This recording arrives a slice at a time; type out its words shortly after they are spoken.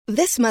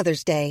This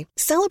Mother's Day,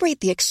 celebrate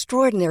the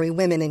extraordinary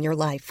women in your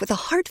life with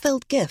a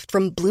heartfelt gift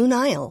from Blue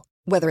Nile.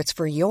 Whether it's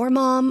for your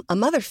mom, a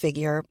mother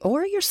figure,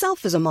 or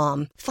yourself as a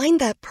mom, find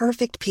that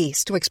perfect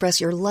piece to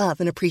express your love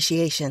and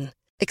appreciation.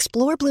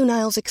 Explore Blue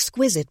Nile's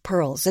exquisite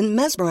pearls and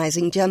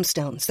mesmerizing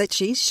gemstones that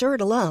she's sure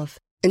to love.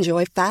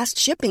 Enjoy fast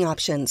shipping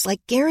options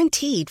like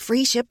guaranteed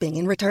free shipping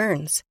and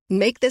returns.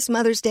 Make this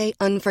Mother's Day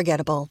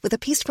unforgettable with a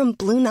piece from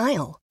Blue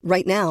Nile.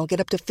 Right now, get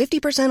up to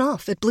 50%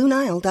 off at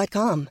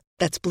BlueNile.com.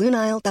 That's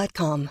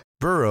BlueNile.com.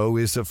 Burrow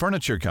is a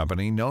furniture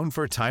company known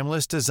for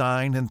timeless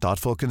design and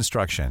thoughtful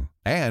construction,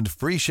 and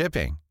free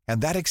shipping,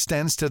 and that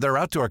extends to their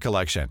outdoor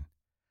collection.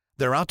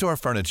 Their outdoor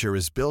furniture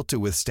is built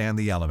to withstand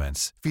the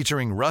elements,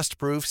 featuring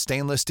rust-proof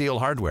stainless steel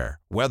hardware,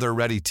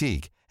 weather-ready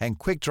teak, and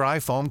quick-dry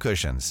foam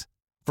cushions.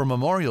 For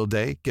Memorial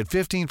Day, get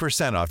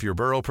 15% off your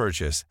Burrow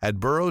purchase at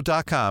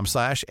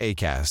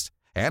burrow.com/ACAST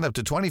and up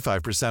to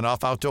 25%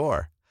 off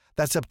outdoor.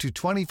 That's up to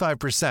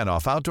 25%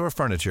 off outdoor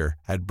furniture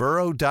at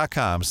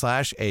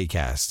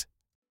burrow.com/ACAST.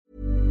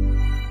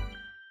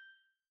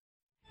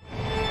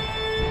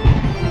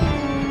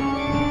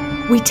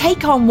 We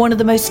take on one of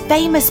the most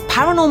famous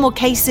paranormal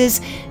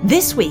cases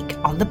this week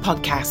on the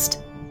podcast.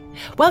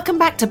 Welcome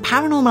back to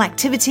Paranormal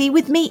Activity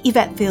with me,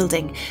 Yvette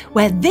Fielding,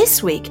 where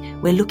this week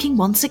we're looking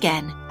once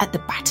again at the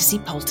Battersea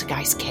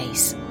Poltergeist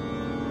case.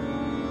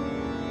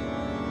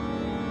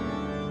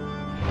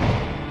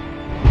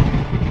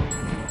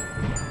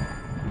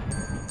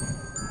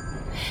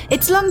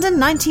 It's London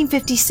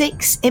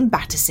 1956 in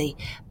Battersea.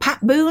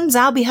 Pat Boone's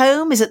I'll Be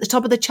Home is at the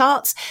top of the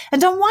charts,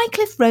 and on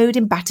Wycliffe Road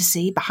in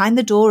Battersea, behind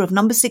the door of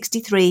number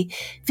 63,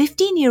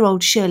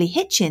 15-year-old Shirley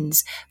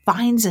Hitchens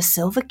finds a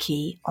silver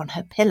key on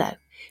her pillow.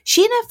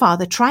 She and her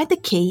father tried the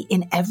key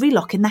in every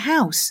lock in the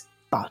house,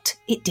 but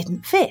it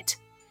didn't fit.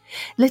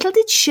 Little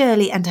did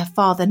Shirley and her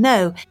father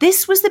know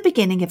this was the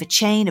beginning of a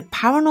chain of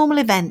paranormal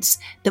events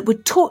that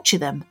would torture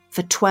them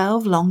for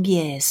 12 long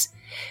years.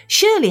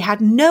 Shirley had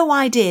no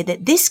idea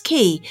that this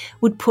key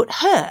would put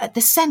her at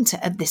the centre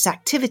of this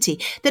activity,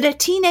 that her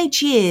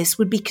teenage years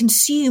would be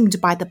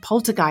consumed by the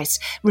poltergeist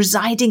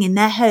residing in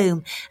their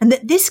home, and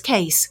that this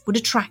case would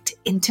attract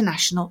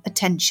international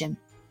attention.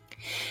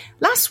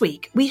 Last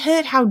week, we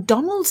heard how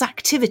Donald's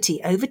activity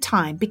over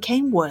time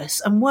became worse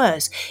and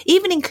worse,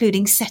 even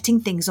including setting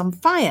things on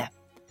fire.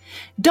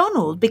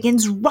 Donald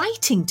begins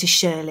writing to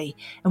Shirley,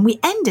 and we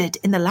ended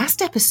in the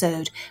last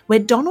episode where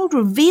Donald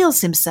reveals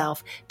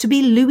himself to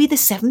be Louis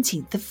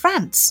XVII of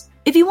France.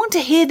 If you want to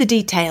hear the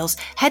details,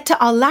 head to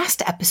our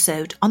last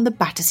episode on the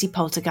Battersea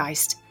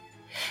Poltergeist.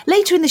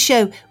 Later in the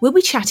show, we'll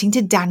be chatting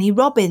to Danny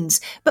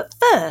Robbins, but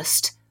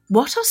first,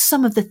 what are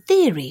some of the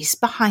theories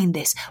behind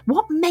this?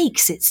 What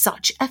makes it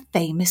such a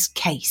famous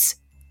case?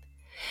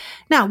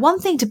 Now, one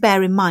thing to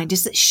bear in mind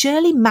is that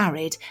Shirley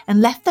married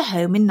and left the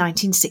home in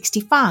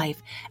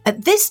 1965.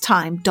 At this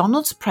time,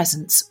 Donald's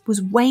presence was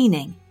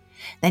waning.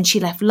 Then she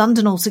left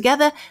London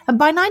altogether, and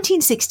by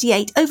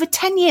 1968, over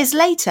 10 years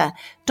later,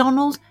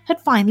 Donald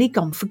had finally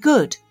gone for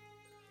good.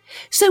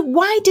 So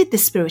why did the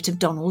spirit of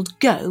Donald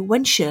go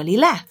when Shirley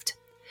left?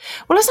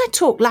 Well, as I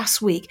talked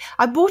last week,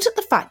 I brought up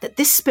the fact that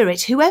this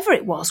spirit, whoever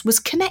it was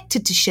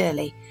connected to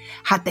Shirley.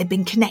 Had they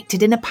been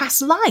connected in a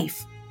past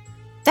life?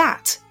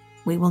 That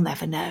we will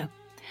never know.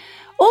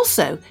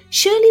 Also,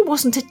 Shirley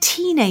wasn't a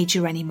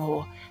teenager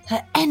anymore.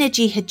 Her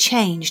energy had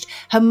changed.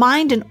 Her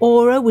mind and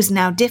aura was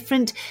now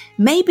different.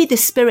 Maybe the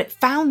spirit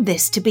found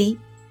this to be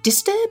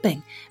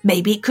disturbing.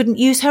 Maybe it couldn't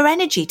use her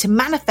energy to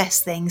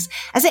manifest things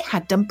as it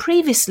had done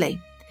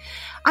previously.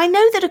 I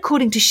know that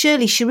according to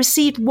Shirley, she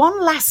received one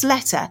last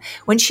letter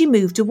when she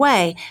moved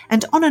away,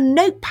 and on a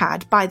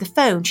notepad by the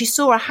phone, she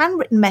saw a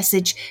handwritten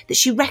message that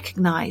she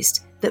recognised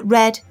that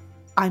read,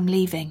 "I'm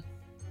leaving."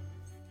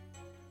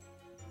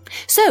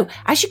 So,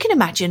 as you can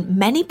imagine,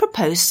 many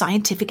propose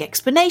scientific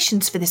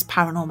explanations for this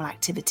paranormal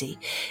activity.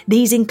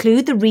 These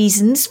include the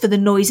reasons for the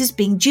noises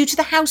being due to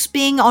the house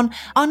being on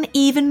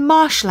uneven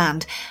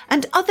marshland,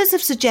 and others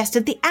have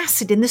suggested the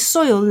acid in the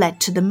soil led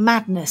to the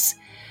madness.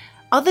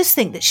 Others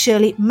think that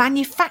Shirley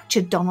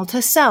manufactured Donald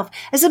herself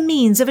as a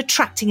means of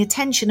attracting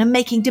attention and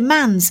making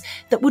demands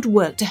that would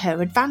work to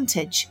her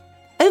advantage.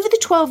 Over the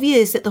 12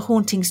 years that the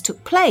hauntings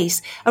took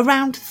place,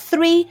 around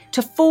 3,000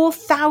 to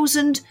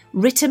 4,000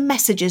 written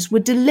messages were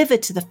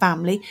delivered to the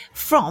family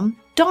from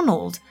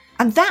Donald,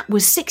 and that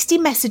was 60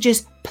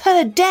 messages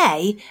per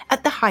day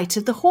at the height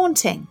of the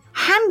haunting.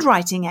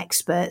 Handwriting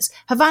experts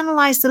have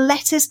analysed the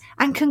letters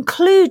and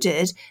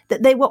concluded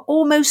that they were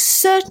almost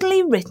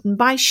certainly written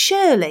by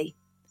Shirley.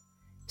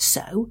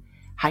 So,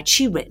 had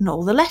she written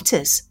all the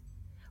letters?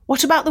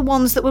 What about the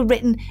ones that were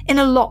written in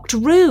a locked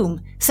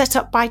room set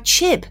up by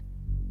Chib?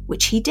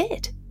 Which he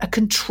did. A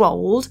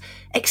controlled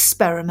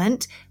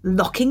experiment,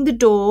 locking the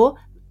door.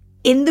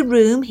 In the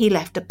room, he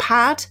left a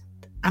pad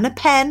and a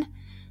pen,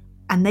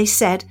 and they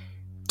said,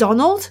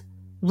 "Donald,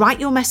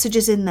 write your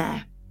messages in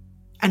there."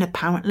 And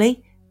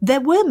apparently, there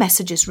were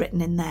messages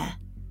written in there.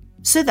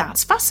 So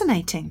that's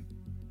fascinating.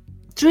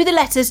 Through the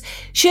letters,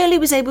 Shirley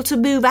was able to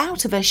move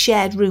out of her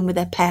shared room with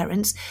her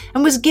parents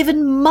and was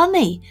given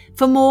money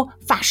for more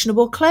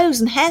fashionable clothes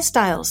and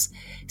hairstyles.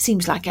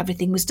 Seems like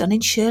everything was done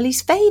in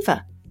Shirley's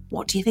favour.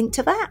 What do you think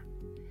to that?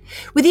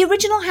 With the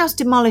original house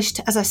demolished,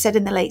 as I said,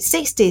 in the late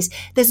 60s,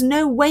 there's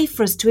no way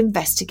for us to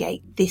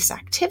investigate this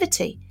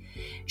activity.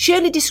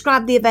 Shirley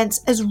described the events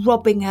as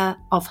robbing her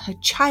of her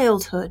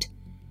childhood.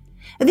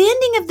 And the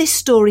ending of this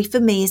story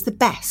for me is the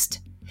best.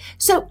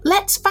 So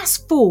let's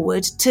fast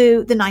forward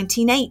to the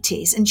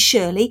 1980s and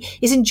Shirley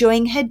is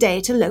enjoying her day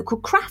at a local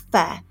craft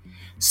fair.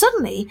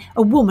 Suddenly,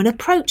 a woman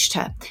approached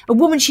her, a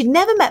woman she'd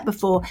never met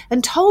before,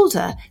 and told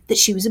her that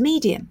she was a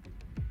medium.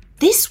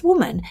 This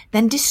woman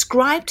then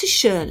described to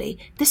Shirley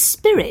the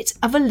spirit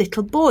of a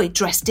little boy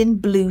dressed in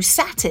blue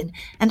satin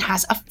and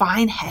has a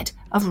fine head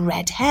of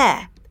red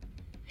hair.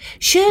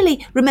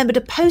 Shirley remembered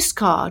a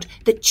postcard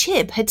that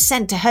Chib had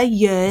sent to her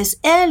years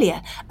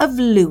earlier of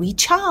Louis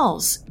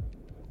Charles,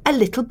 a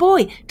little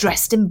boy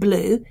dressed in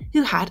blue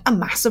who had a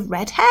mass of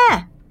red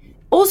hair.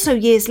 Also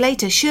years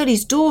later,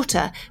 Shirley's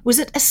daughter was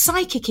at a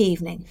psychic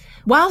evening.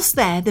 Whilst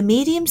there, the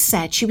medium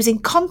said she was in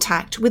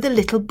contact with a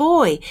little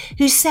boy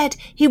who said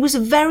he was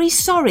very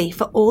sorry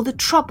for all the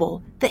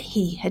trouble that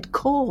he had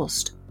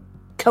caused.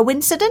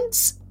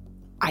 Coincidence?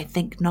 I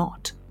think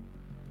not.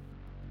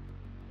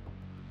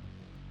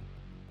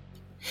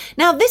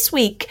 Now this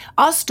week,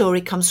 our story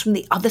comes from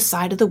the other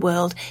side of the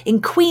world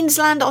in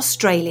Queensland,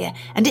 Australia,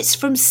 and it's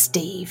from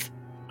Steve.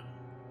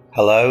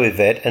 Hello,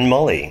 Yvette and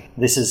Molly.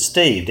 This is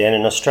Steve down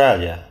in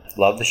Australia.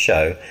 Love the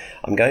show.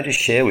 I'm going to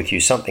share with you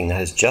something that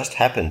has just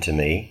happened to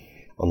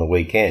me on the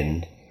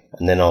weekend,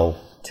 and then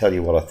I'll tell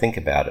you what I think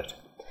about it.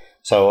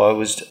 So I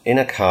was in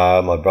a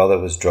car, my brother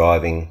was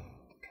driving,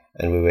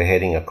 and we were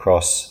heading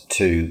across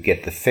to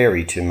get the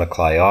ferry to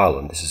Macleay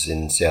Island. This is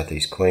in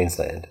southeast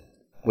Queensland.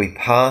 We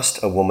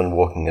passed a woman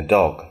walking a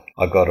dog.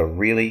 I got a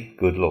really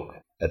good look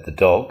at the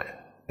dog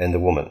and the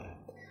woman.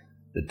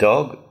 The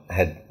dog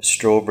had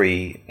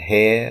strawberry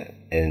hair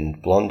and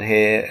blonde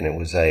hair, and it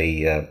was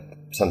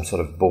some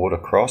sort of border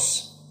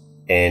cross.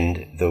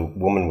 And the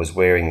woman was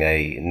wearing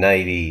a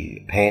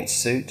navy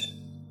pantsuit,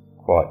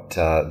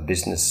 quite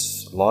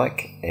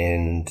business-like,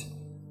 and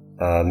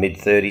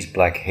mid-30s,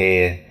 black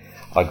hair.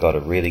 I got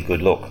a really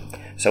good look.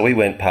 So we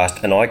went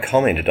past, and I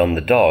commented on the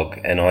dog,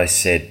 and I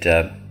said,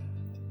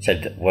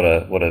 what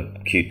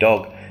a cute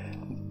dog.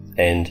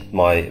 And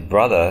my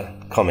brother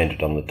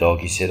commented on the dog.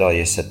 He said, oh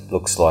yes, it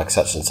looks like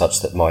such and such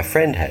that my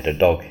friend had, a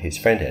dog his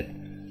friend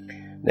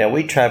had. Now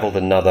we travelled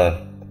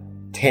another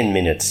 10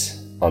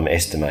 minutes, I'm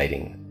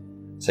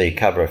estimating. So you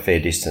cover a fair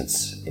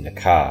distance in a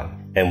car,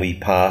 and we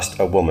passed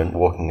a woman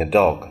walking a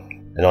dog.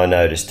 And I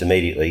noticed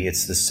immediately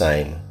it's the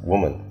same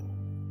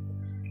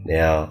woman.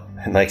 Now,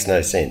 it makes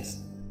no sense.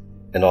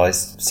 And I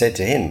said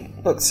to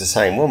him, look, it's the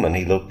same woman.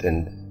 He looked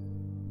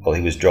and, well,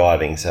 he was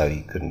driving, so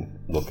he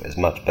couldn't look as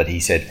much, but he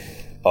said,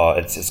 oh,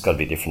 it's got to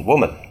be a different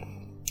woman.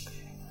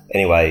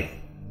 Anyway,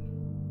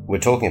 we're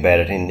talking about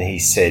it, and he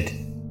said,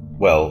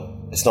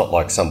 well, it's not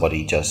like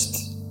somebody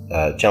just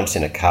jumps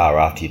in a car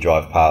after you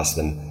drive past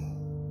them,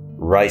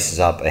 races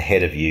up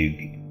ahead of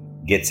you,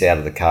 gets out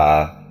of the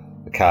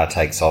car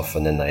takes off,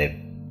 and then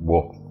they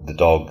walk the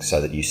dog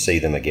so that you see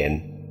them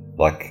again.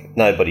 Like,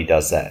 nobody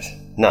does that.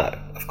 No,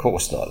 of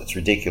course not. It's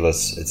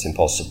ridiculous. It's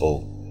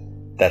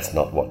impossible. That's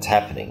not what's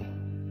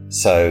happening.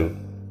 So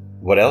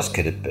what else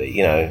could it be?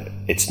 You know,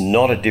 it's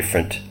not a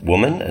different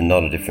woman and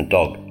not a different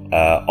dog.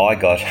 I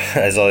got,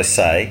 as I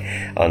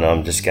say, and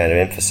I'm just going to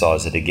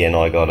emphasise it again,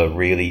 I got a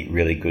really,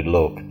 really good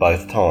look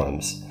both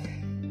times.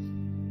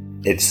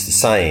 It's the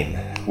same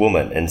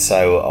woman, and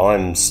so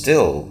I'm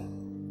still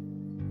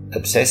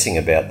obsessing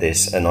about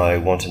this, and I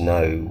want to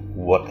know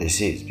what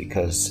this is,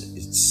 because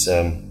it's,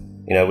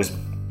 it was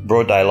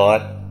broad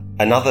daylight.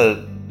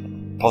 Another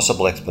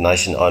possible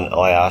explanation,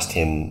 I asked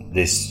him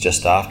this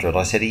just after it.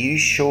 I said, are you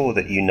sure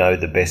that you know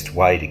the best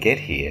way to get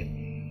here?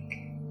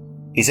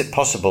 Is it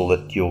possible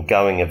that you're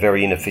going a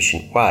very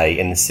inefficient way,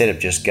 and instead of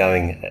just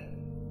going,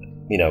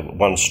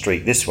 one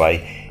street this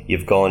way,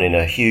 you've gone in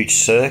a huge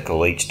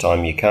circle each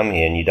time you come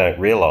here, and you don't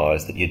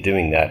realise that you're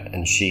doing that,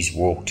 and she's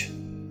walked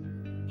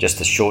just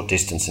a short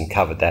distance and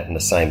covered that in the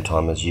same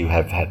time as you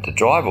have had to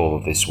drive all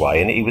of this way?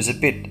 And he was a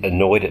bit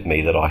annoyed at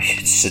me that I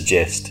should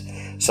suggest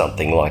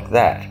something like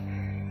that.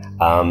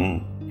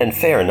 And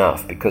fair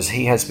enough, because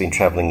he has been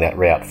travelling that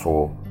route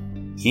for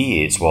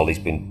years while he's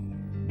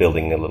been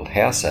building a little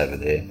house over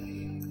there.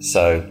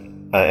 So,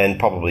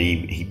 and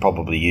he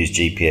probably used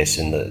GPS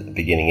in the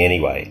beginning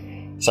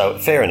anyway. So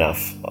fair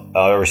enough,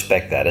 I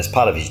respect that. As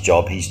part of his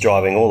job, he's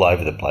driving all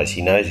over the place.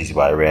 He knows his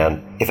way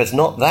around. If it's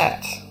not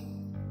that,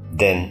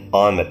 then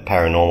I'm at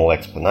paranormal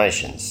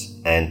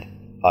explanations. And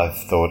I've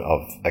thought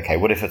of, okay,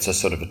 what if it's a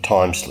sort of a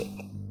time slip?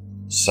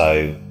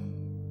 So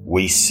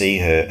we see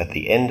her at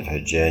the end of her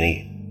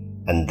journey,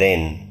 and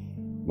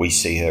then we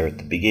see her at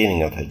the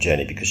beginning of her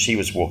journey, because she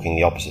was walking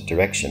the opposite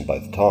direction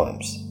both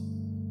times.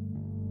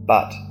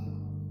 But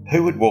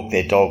who would walk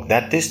their dog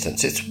that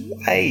distance? It's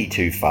way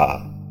too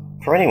far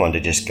for anyone to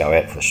just go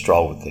out for a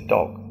stroll with their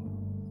dog.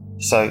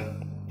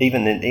 So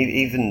even then,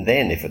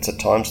 if it's a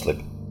time slip,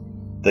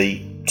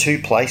 the two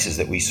places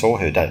that we saw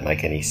her don't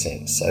make any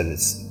sense. So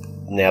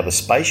now the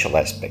spatial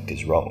aspect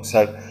is wrong.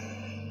 So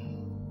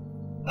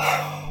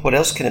what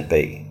else can it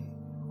be?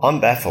 I'm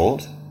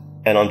baffled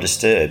and I'm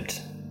disturbed,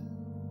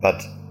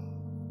 but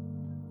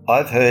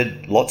I've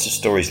heard lots of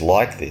stories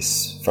like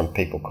this from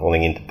people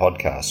calling into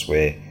podcasts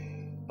where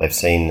they've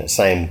seen the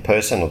same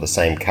person or the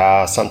same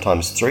car,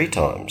 sometimes 3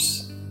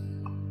 times,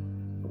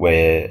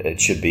 where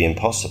it should be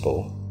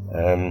impossible.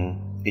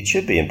 It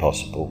should be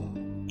impossible.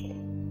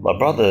 My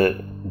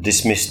brother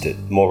dismissed it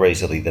more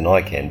easily than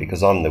I can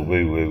because I'm the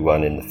woo-woo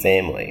one in the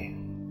family,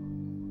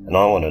 and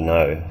I want to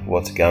know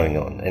what's going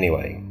on.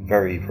 Anyway,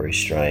 very, very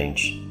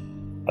strange.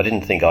 I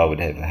didn't think I would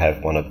ever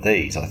have one of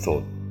these. I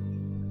thought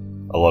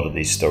a lot of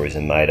these stories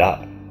are made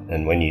up,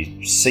 and when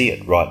you see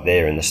it right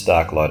there in the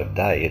stark light of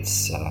day,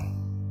 it's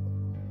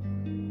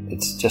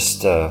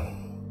just a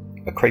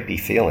creepy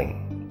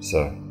feeling.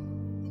 So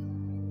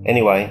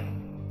anyway,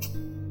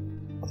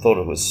 I thought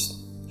it was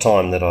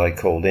time that I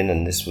called in,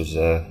 and this was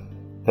a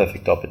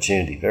perfect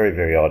opportunity. Very,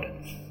 very odd.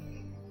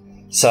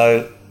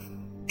 So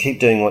keep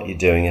doing what you're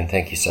doing, and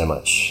thank you so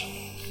much.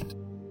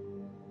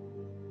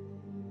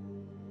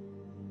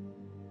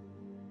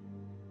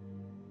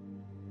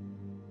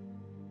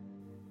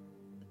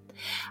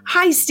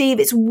 Hi, Steve.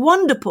 It's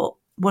wonderful.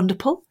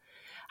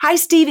 Hi,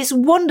 Steve. It's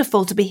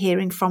wonderful to be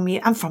hearing from you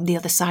and from the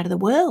other side of the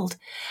world.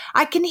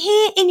 I can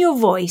hear in your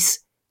voice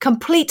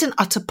complete and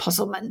utter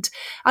puzzlement.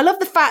 I love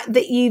the fact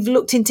that you've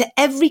looked into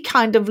every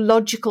kind of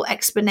logical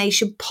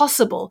explanation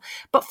possible,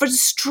 but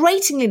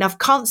frustratingly enough,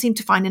 can't seem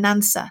to find an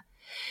answer.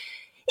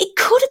 It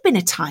could have been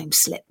a time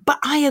slip, but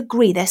I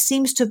agree there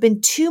seems to have been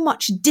too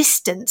much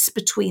distance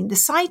between the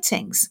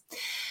sightings.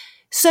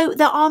 So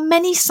there are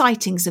many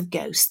sightings of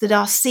ghosts that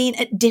are seen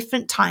at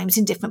different times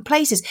in different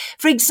places.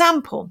 For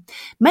example,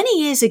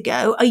 many years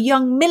ago, a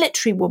young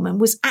military woman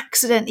was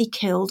accidentally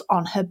killed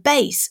on her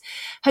base.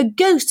 Her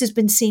ghost has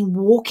been seen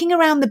walking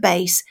around the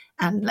base,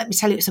 and let me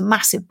tell you, it's a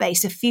massive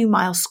base, a few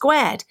miles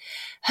squared.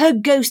 Her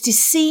ghost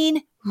is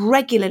seen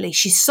regularly.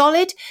 She's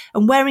solid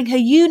and wearing her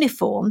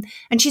uniform,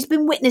 and she's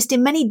been witnessed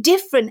in many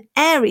different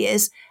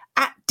areas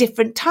at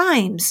different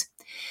times.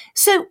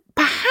 So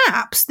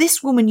perhaps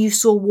this woman you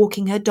saw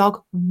walking her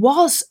dog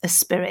was a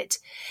spirit.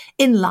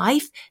 In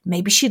life,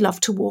 maybe she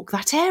loved to walk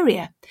that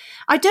area.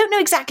 I don't know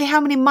exactly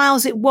how many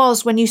miles it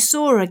was when you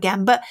saw her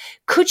again, but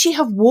could she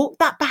have walked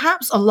that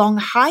perhaps, a long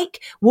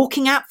hike,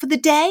 walking out for the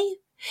day?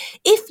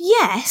 If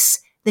yes,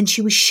 then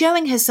she was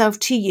showing herself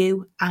to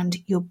you and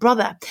your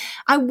brother.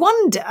 I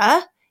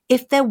wonder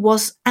if there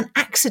was an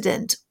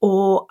accident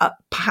or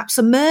perhaps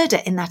a murder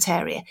in that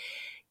area.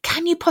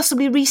 Can you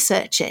possibly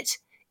research it?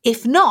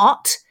 If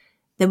not,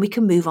 then we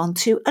can move on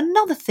to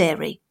another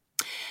theory.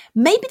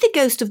 Maybe the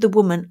ghost of the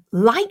woman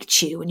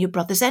liked you and your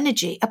brother's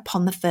energy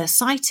upon the first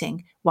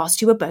sighting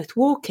whilst you were both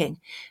walking.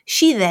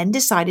 She then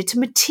decided to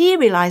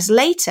materialise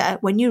later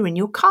when you were in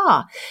your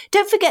car.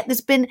 Don't forget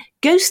there's been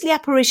ghostly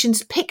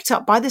apparitions picked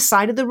up by the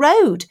side of the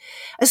road.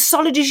 As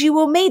solid as you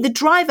or me, the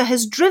driver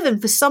has driven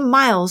for some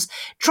miles,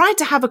 tried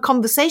to have a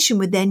conversation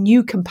with their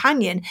new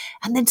companion,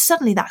 and then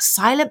suddenly that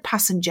silent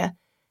passenger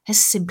has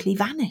simply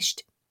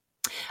vanished.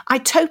 I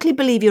totally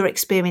believe your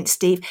experience,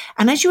 Steve,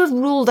 and as you have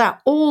ruled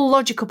out all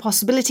logical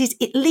possibilities,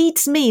 it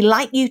leads me,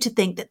 like you, to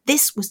think that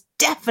this was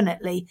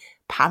definitely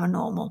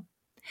paranormal.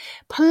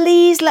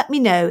 Please let me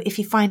know if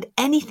you find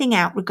anything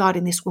out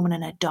regarding this woman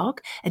and her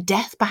dog, a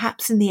death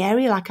perhaps in the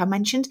area like I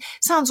mentioned.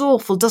 Sounds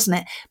awful, doesn't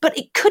it? But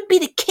it could be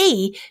the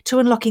key to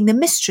unlocking the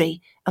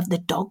mystery of the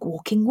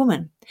dog-walking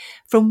woman.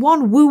 From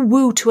one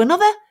woo-woo to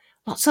another,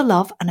 lots of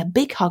love and a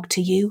big hug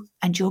to you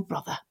and your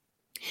brother.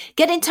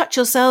 Get in touch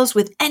yourselves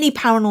with any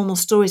paranormal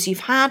stories you've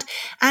had,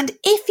 and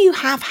if you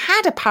have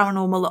had a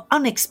paranormal or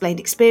unexplained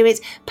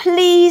experience,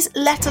 please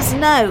let us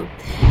know.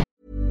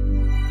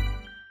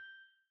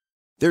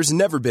 There's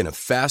never been a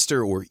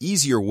faster or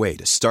easier way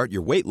to start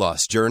your weight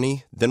loss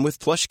journey than with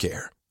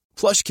PlushCare.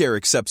 PlushCare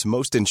accepts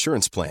most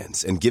insurance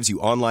plans and gives you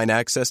online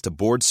access to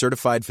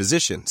board-certified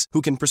physicians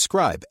who can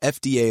prescribe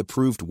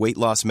FDA-approved weight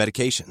loss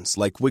medications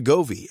like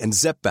Wegovy and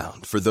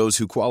Zepbound for those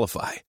who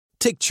qualify.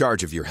 Take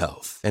charge of your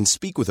health and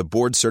speak with a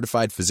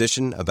board-certified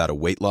physician about a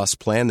weight loss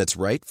plan that's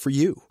right for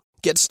you.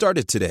 Get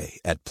started today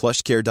at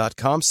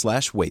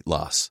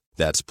plushcare.com/weightloss.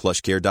 That's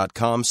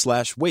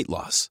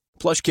plushcare.com/weightloss.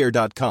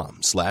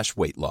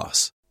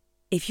 plushcare.com/weightloss.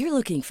 If you're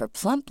looking for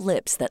plump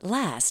lips that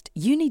last,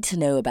 you need to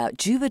know about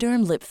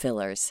Juvederm lip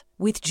fillers.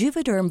 With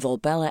Juvederm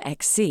Volbella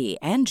XC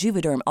and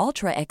Juvederm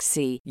Ultra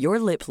XC, your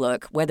lip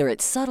look, whether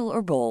it's subtle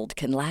or bold,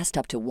 can last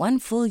up to 1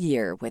 full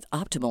year with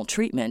optimal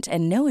treatment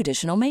and no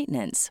additional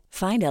maintenance.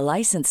 Find a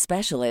licensed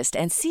specialist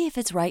and see if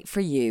it's right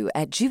for you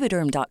at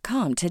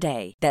Juvederm.com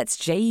today. That's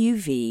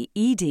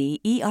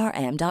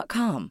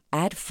JUVEDERM.com.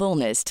 Add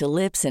fullness to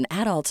lips in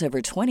adults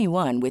over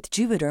 21 with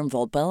Juvederm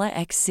Volbella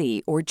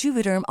XC or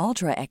Juvederm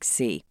Ultra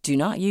XC. Do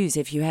not use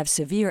if you have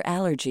severe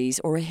allergies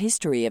or a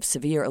history of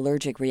severe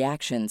allergic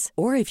reactions,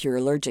 or if you're you're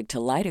allergic to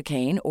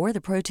lidocaine or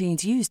the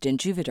proteins used in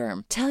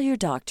Juvederm. Tell your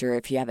doctor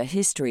if you have a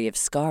history of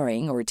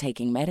scarring or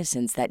taking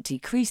medicines that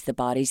decrease the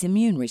body's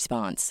immune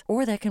response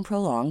or that can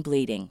prolong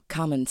bleeding.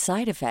 Common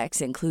side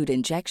effects include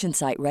injection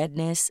site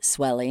redness,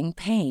 swelling,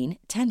 pain,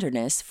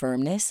 tenderness,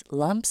 firmness,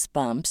 lumps,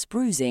 bumps,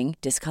 bruising,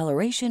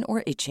 discoloration,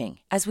 or itching.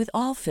 As with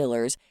all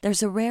fillers,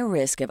 there's a rare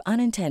risk of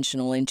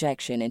unintentional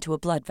injection into a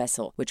blood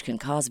vessel, which can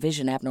cause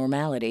vision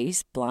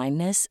abnormalities,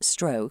 blindness,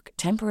 stroke,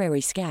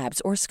 temporary scabs,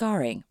 or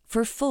scarring.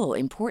 For full,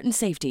 important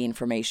safety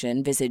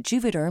information, visit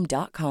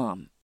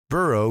Juvederm.com.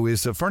 Burrow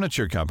is a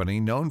furniture company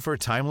known for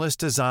timeless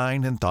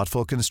design and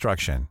thoughtful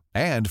construction,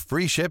 and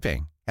free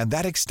shipping, and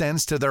that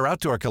extends to their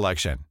outdoor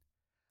collection.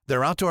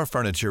 Their outdoor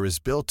furniture is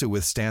built to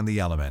withstand the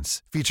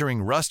elements,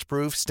 featuring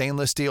rust-proof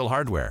stainless steel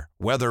hardware,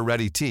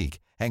 weather-ready teak,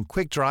 and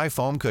quick-dry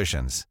foam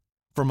cushions.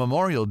 For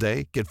Memorial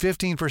Day, get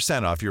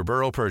 15% off your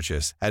Burrow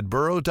purchase at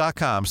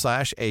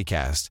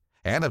burrow.com/ACAST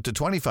and up to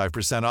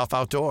 25% off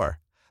outdoor.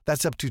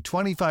 That's up to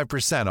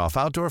 25% off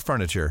outdoor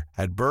furniture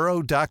at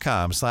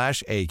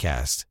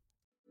burrow.com/ACAST.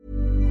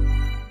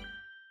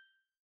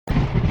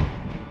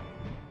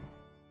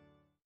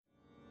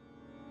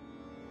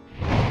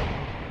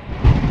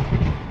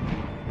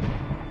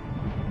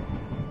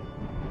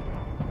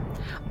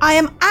 I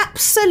am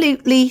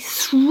absolutely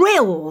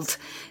thrilled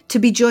to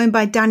be joined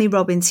by Danny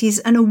Robins. He's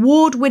an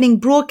award-winning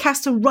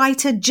broadcaster,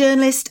 writer,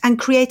 journalist, and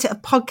creator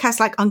of podcasts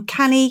like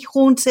Uncanny,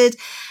 Haunted,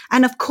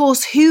 and of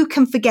course, who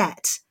can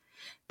forget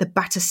the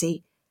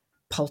Battersea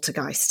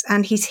Poltergeist?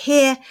 And he's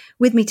here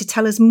with me to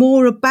tell us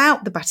more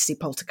about the Battersea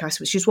Poltergeist,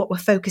 which is what we're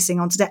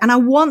focusing on today. And I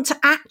want to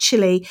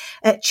actually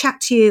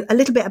chat to you a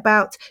little bit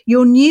about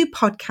your new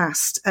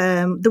podcast,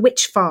 The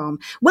Witch Farm.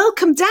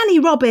 Welcome, Danny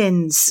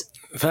Robins.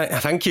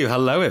 Thank you.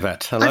 Hello,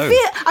 Yvette. Hello.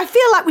 I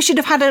feel like we should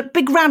have had a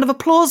big round of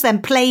applause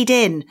then played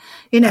in,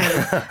 you know.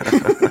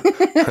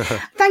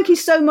 Thank you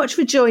so much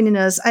for joining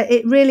us.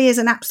 It really is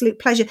an absolute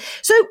pleasure.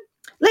 So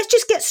let's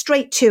just get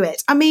straight to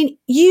it. I mean,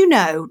 you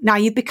know, now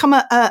you've become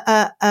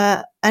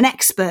an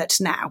expert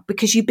now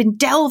because you've been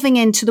delving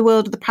into the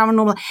world of the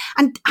paranormal.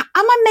 And am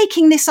I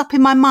making this up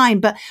in my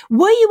mind? But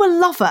were you a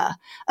lover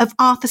of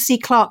Arthur C.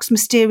 Clarke's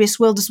Mysterious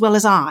World as well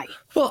as I?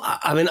 Well,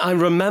 I mean, I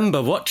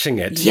remember watching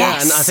it. Yes.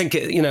 Yeah, and I think,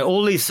 you know,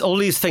 all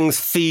these things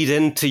feed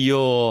into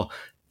your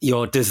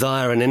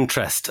desire and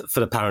interest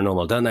for the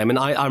paranormal, don't they? I mean,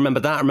 I remember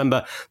that. I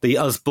remember the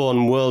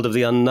Usborne World of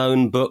the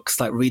Unknown books,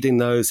 like reading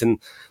those in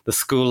the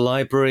school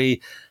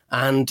library.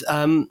 And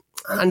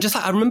just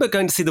like, I remember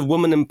going to see The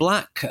Woman in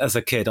Black as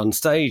a kid on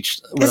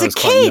stage when I was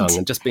quite young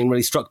and just being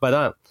really struck by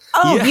that.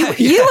 Oh, yeah,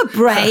 you were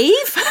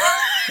brave.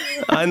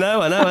 I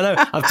know.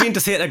 I've been to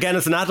see it again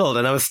as an adult,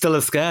 and I was still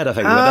as scared, I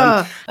think.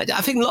 But,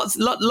 I think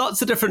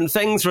lots of different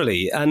things,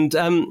 really. And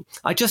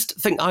I just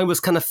think I was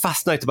kind of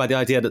fascinated by the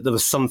idea that there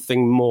was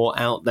something more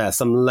out there,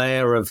 some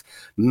layer of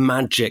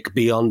magic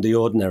beyond the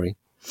ordinary.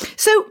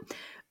 So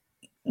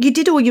you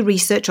did all your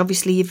research.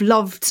 Obviously, you've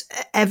loved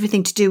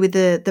everything to do with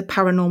the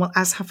paranormal,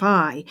 as have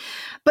I.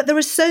 But there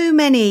are so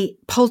many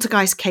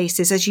poltergeist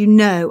cases, as you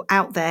know,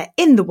 out there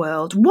in the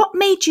world. What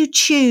made you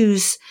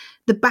choose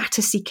the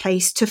Battersea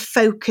case to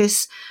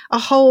focus a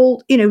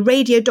whole,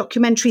 radio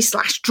documentary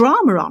 /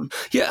 drama on?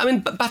 Yeah, I mean,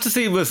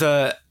 Battersea was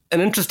an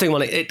interesting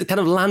one. It kind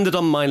of landed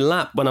on my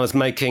lap when I was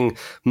making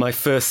my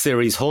first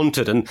series,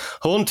 Haunted. And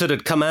Haunted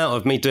had come out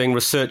of me doing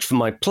research for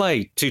my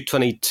play,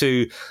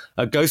 222,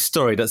 a ghost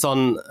story that's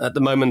on at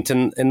the moment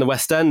in the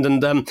West End.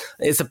 And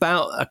it's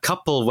about a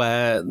couple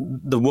where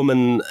the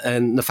woman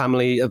and the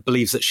family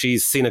believes that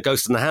she's seen a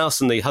ghost in the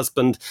house and the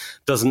husband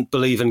doesn't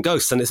believe in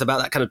ghosts. And it's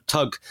about that kind of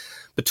tug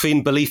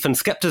between belief and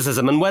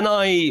skepticism. And when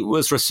I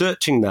was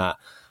researching that,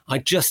 I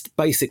just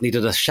basically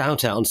did a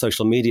shout out on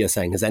social media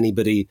saying, has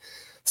anybody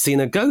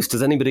seen a ghost?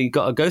 Has anybody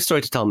got a ghost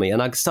story to tell me?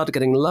 And I started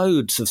getting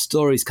loads of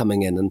stories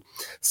coming in. And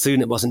soon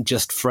it wasn't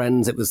just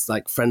friends. It was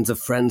like friends of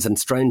friends and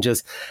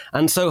strangers.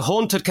 And so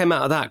Haunted came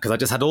out of that because I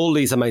just had all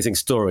these amazing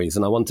stories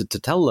and I wanted to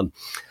tell them.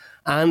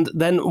 And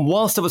then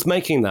whilst I was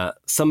making that,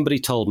 somebody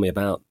told me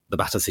about the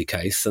Battersea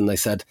case. And they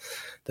said,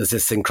 there's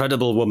this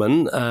incredible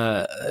woman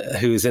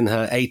who's in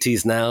her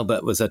 80s now,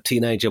 but was a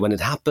teenager when it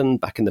happened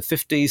back in the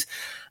 50s.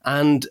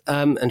 And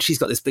she's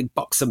got this big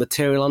box of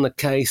material on the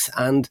case.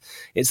 And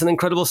it's an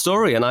incredible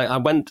story. And I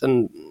went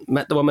and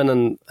met the woman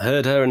and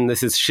heard her. And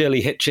this is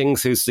Shirley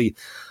Hitchings, who's the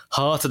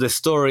heart of this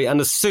story. And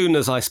as soon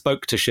as I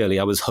spoke to Shirley,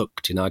 I was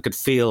hooked. I could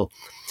feel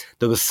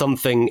there was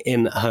something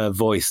in her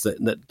voice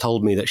that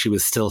told me that she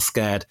was still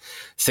scared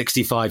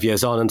 65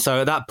 years on. And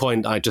so at that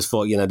point, I just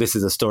thought, this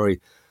is a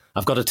story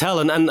I've got to tell.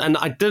 And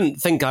I didn't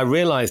think I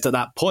realized at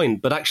that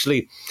point, but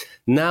actually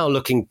now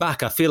looking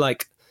back, I feel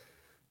like,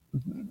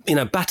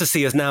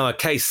 Battersea is now a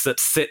case that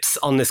sits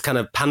on this kind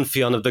of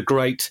pantheon of the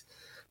great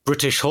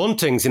British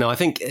hauntings. I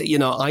think,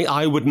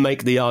 I would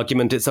make the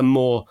argument it's a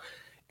more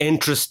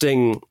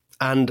interesting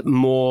and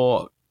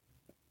more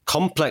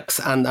complex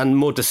and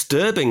more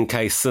disturbing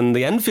case than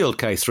the Enfield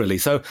case, really.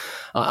 So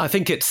I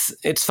think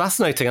it's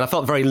fascinating. And I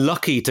felt very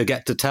lucky to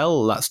get to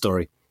tell that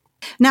story.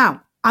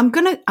 Now,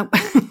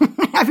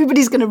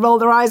 everybody's going to roll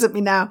their eyes at me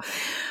now.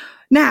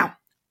 Now,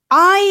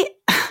 I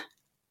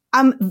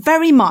I'm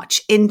very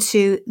much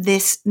into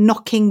this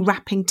knocking,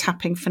 rapping,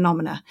 tapping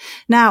phenomena.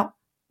 Now,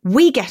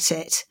 we get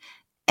it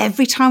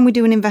every time we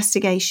do an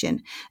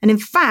investigation. And in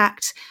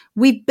fact,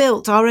 we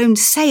built our own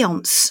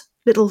seance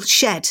little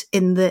shed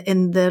in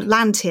the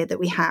land here that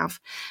we have.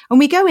 And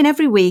we go in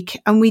every week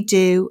and we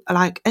do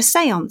like a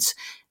seance.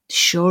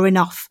 Sure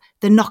enough,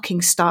 the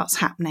knocking starts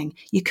happening.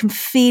 You can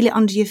feel it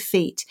under your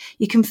feet.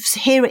 You can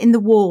hear it in the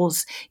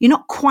walls. You're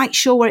not quite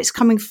sure where it's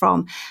coming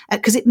from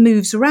because it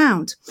moves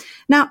around.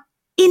 Now,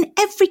 in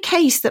every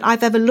case that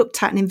I've ever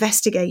looked at and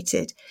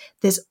investigated,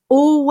 there's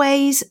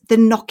always the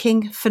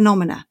knocking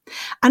phenomena.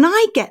 And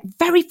I get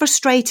very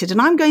frustrated,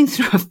 and I'm going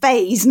through a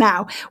phase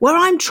now where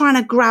I'm trying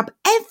to grab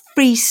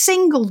every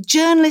single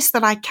journalist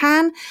that I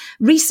can.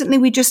 Recently,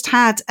 we just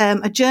had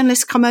a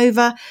journalist come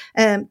over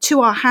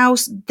to our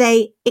house.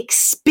 They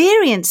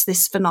experienced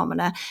this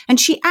phenomena, and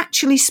she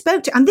actually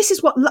spoke to, and this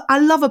is what I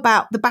love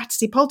about the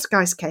Battersea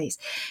Poltergeist case,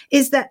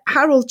 is that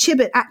Harold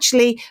Chibbett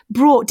actually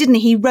brought, didn't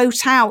he? He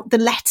wrote out the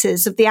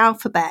letters of the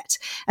alphabet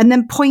and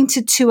then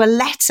pointed to a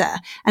letter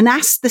and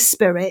asked the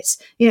spirit,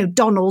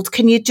 Donald,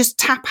 can you just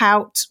tap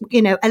out,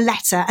 a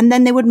letter? And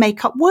then they would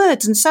make up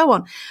words and so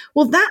on.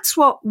 Well, that's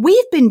what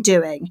we've been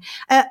doing.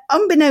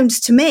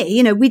 Unbeknownst to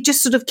me, we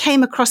just sort of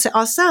came across it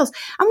ourselves,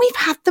 and we've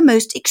had the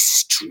most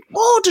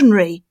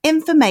extraordinary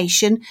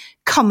information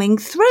coming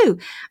through.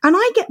 And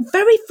I get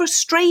very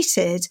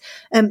frustrated,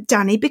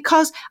 Danny,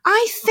 because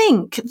I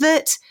think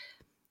that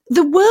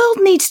the world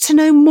needs to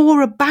know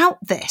more about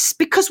this,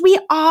 because we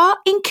are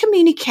in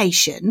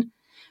communication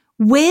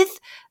with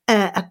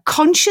a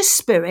conscious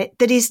spirit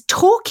that is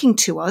talking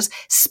to us,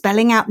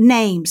 spelling out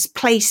names,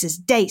 places,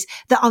 dates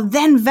that are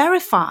then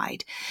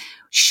verified.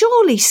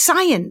 Surely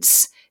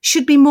science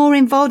should be more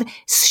involved.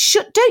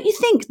 Don't you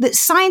think that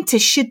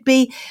scientists should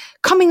be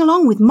coming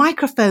along with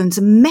microphones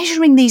and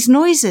measuring these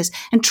noises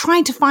and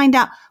trying to find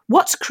out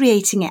what's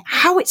creating it,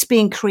 how it's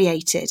being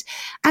created,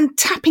 and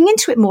tapping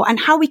into it more, and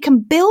how we can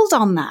build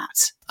on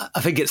that? I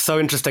think it's so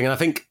interesting. And I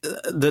think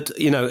that,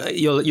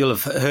 you'll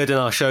have heard in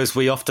our shows,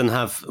 we often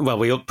have,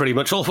 we pretty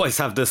much always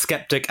have the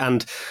skeptic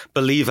and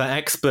believer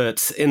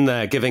experts in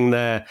there giving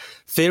their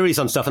theories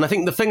on stuff. And I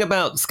think the thing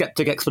about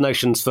skeptic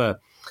explanations for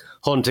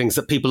hauntings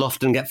that people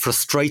often get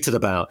frustrated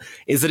about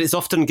is that it's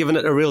often given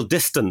at a real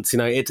distance.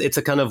 It's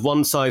a kind of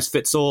one size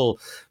fits all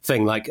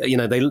thing. Like,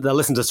 they'll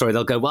listen to a story,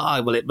 they'll go,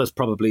 well, it was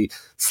probably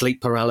sleep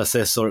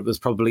paralysis, or it was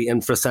probably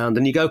infrasound.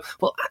 And you go,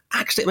 well,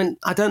 actually,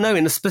 I don't know.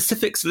 In the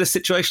specifics of this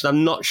situation,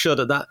 I'm not sure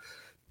that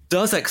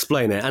does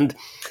explain it. And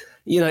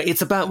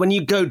it's about when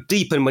you go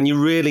deep and when you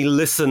really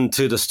listen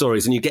to the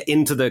stories and you get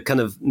into the kind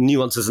of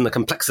nuances and the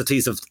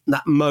complexities of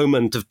that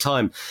moment of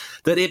time,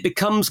 that it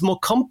becomes more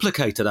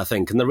complicated, I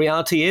think. And the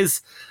reality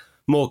is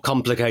more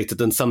complicated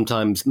than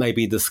sometimes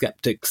maybe the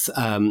skeptics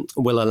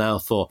will allow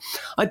for.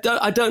 I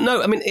don't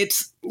know.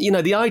 It's,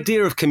 the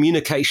idea of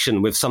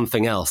communication with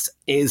something else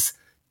is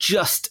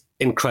just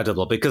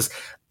incredible, because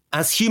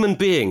as human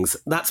beings,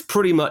 that's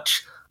pretty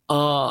much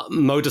our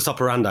modus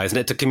operandi, isn't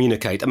it, to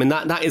communicate?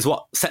 That is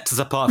what sets us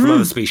apart from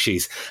other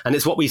species. And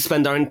it's what we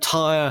spend our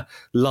entire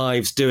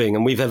lives doing.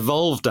 And we've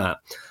evolved that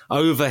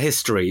over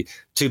history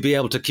to be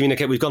able to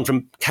communicate. We've gone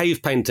from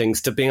cave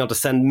paintings to being able to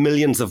send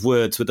millions of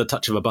words with the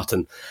touch of a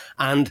button.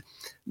 And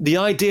the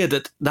idea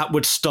that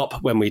would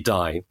stop when we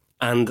die,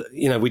 and,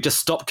 we just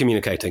stop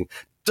communicating,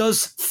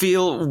 does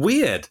feel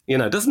weird,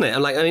 doesn't it?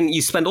 And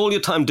you spend all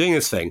your time doing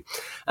this thing,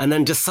 and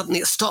then just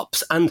suddenly it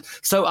stops. And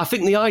so I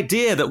think the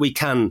idea that we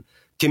can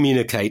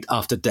communicate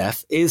after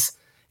death is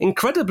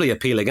incredibly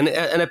appealing, and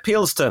it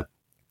appeals to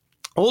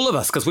all of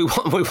us, because we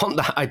want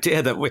that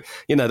idea that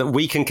that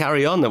we can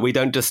carry on, that we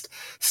don't just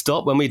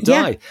stop when we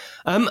die.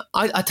 Yeah.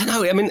 I don't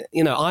know.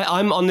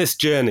 I'm on this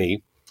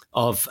journey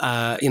of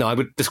I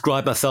would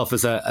describe myself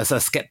as a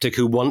skeptic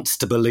who wants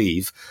to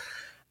believe,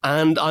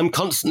 and I'm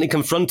constantly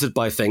confronted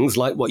by things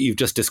like what you've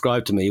just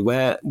described to me,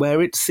 where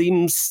it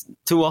seems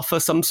to offer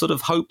some sort of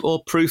hope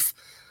or proof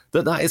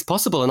that is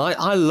possible. And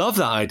I love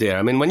that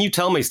idea. When you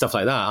tell me stuff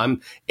like that,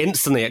 I'm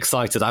instantly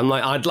excited. I'm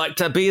like, I'd like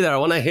to be there. I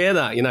want to hear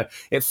that.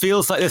 It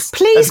feels like this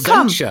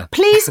adventure. Come.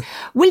 Please,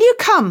 will you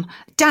come?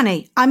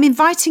 Danny, I'm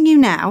inviting you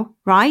now,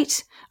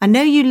 right? I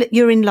know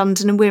you're in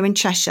London and we're in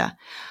Cheshire.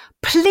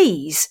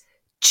 Please,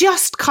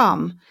 just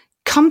come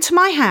to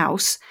my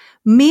house.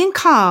 Me and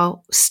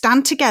Carl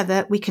stand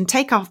together. We can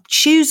take our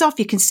shoes off.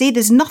 You can see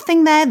there's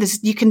nothing there.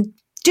 You can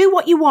do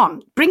what you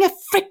want. Bring a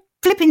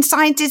flipping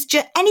scientist,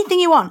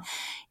 anything you want.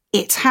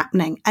 It's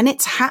happening, and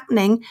it's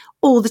happening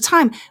all the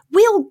time.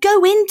 We'll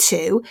go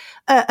into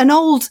an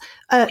old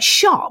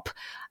shop,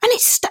 and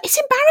it's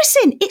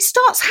embarrassing. It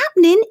starts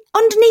happening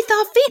underneath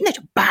our feet, and it's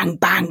bang,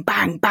 bang,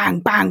 bang, bang,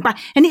 bang, bang,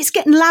 and it's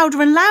getting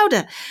louder and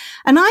louder.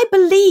 And I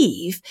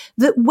believe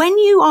that when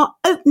you are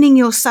opening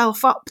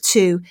yourself up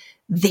to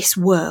this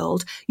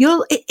world,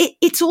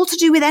 it's all to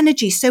do with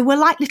energy. So we're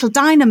like little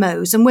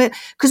dynamos, and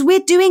because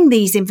we're doing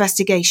these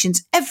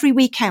investigations every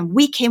weekend,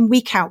 week in,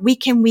 week out.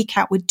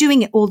 We're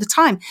doing it all the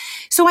time.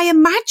 So I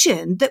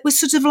imagine that we're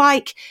sort of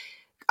like,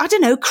 I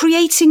don't know,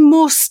 creating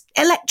more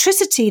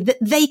electricity that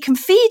they can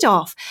feed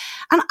off.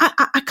 And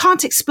I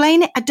can't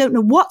explain it. I don't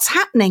know what's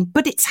happening,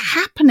 but it's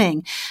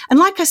happening. And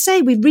like I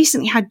say, we've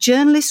recently had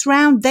journalists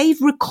round.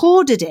 They've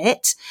recorded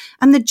it.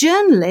 And the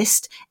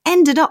journalist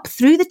ended up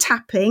through the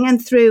tapping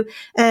and through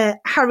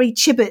Harry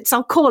Chibbert's,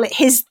 I'll call it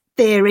his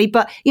theory,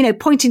 but,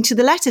 pointing to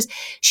the letters.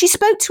 She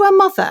spoke to her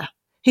mother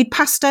who'd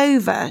passed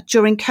over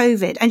during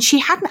COVID and she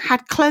hadn't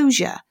had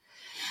closure.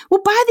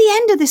 Well, by the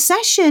end of the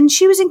session,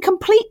 she was in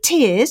complete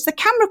tears. The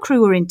camera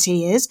crew were in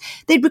tears.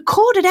 They'd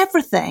recorded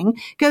everything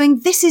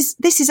going, this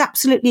is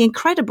absolutely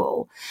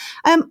incredible.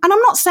 And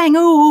I'm not saying,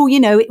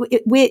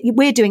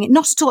 we're doing it.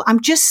 Not at all.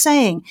 I'm just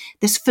saying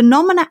there's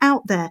phenomena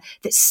out there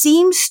that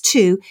seems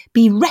to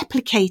be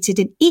replicated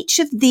in each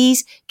of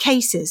these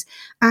cases.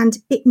 And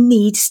it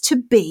needs to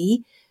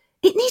be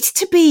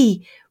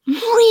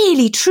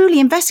really, truly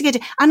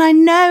investigated. And I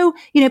know,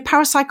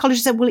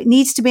 parapsychologists said, well, it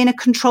needs to be in a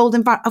controlled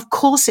environment. Of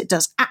course it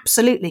does.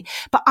 Absolutely.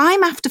 But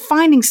I'm after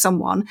finding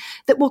someone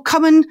that will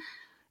come and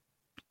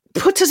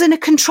put us in a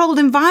controlled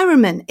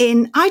environment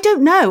I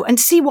don't know, and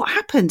see what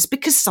happens,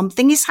 because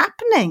something is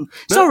happening.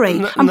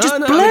 I'm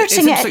just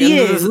blurting it at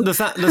you. There's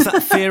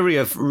that theory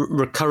of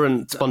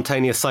recurrent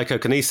spontaneous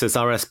psychokinesis,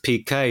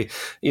 RSPK,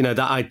 that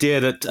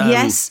idea that...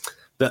 yes.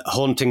 That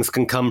hauntings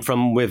can come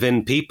from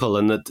within people,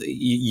 and that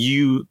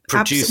you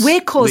produce.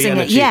 We're causing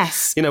the energy, it,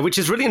 yes. Which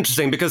is really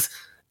interesting, because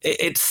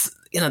it's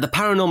the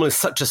paranormal is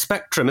such a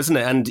spectrum, isn't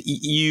it? And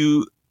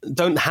you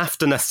don't have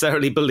to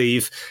necessarily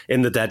believe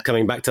in the dead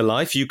coming back to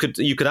life. You could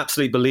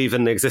absolutely believe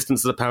in the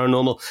existence of the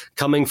paranormal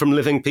coming from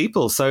living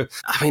people. So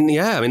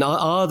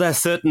are there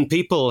certain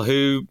people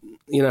who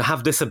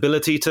have this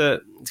ability to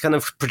kind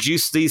of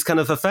produce these kind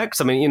of effects?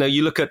 I mean,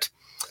 you look at.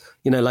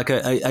 Like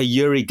a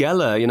Uri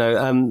Geller,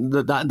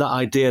 that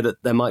idea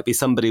that there might be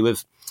somebody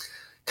with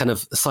kind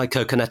of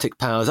psychokinetic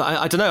powers.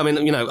 I don't know. I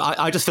mean,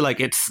 I just feel like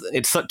it's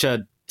such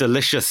a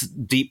delicious,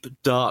 deep,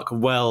 dark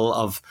well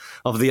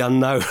of the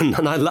unknown,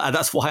 and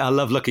that's why I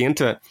love looking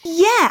into it.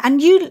 Yeah,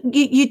 and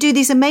you do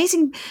these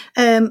amazing,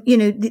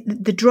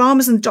 the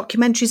dramas and the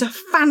documentaries are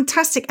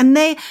fantastic, and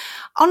they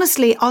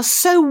honestly are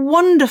so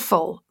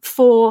wonderful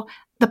for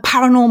the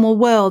paranormal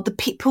world, the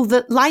people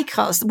that like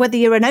us, whether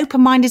you're an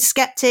open-minded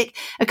skeptic,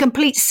 a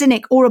complete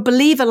cynic, or a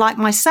believer like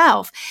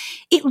myself,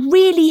 it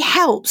really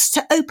helps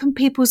to open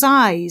people's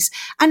eyes.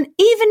 And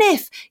even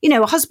if,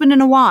 a husband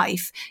and a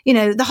wife,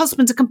 the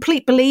husband's a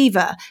complete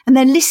believer and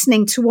they're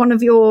listening to one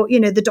of your,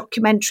 the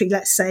documentary,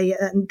 let's say,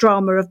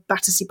 drama of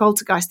Battersea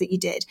Poltergeist that you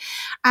did,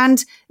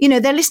 and,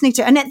 they're listening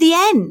to it, and at the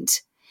end,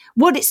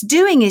 what it's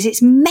doing is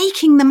it's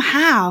making them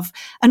have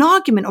an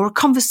argument or a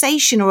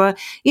conversation or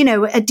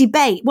a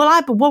debate. Well,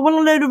 a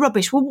load of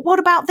rubbish. Well, what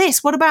about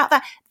this? What about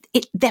that?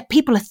 That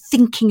people are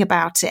thinking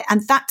about it.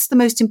 And that's the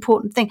most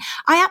important thing.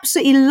 I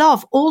absolutely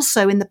love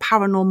also in the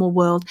paranormal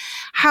world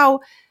how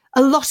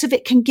a lot of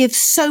it can give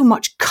so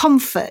much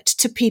comfort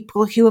to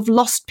people who have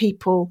lost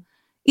people,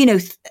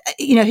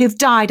 who've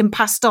died and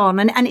passed on.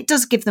 And it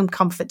does give them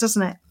comfort,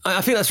 doesn't it?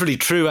 I think that's really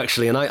true,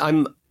 actually. And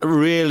I'm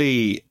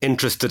really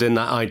interested in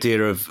that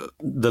idea of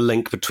the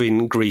link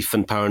between grief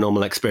and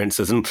paranormal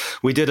experiences. And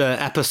we did an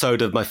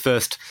episode of my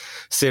first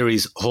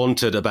series,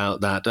 Haunted,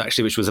 about that,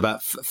 actually, which was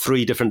about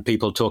 3 different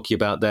people talking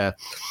about their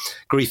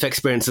grief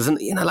experiences. And,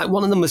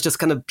 one of them was just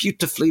kind of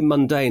beautifully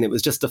mundane. It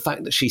was just the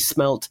fact that she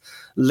smelt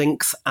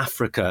Lynx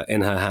Africa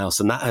in her house,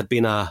 and that had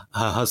been her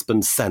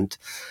husband's scent,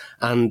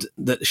 and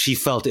that she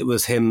felt it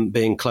was him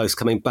being close,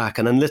 coming back.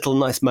 And then little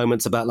nice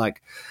moments about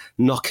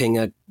knocking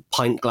a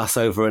pint glass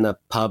over in a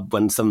pub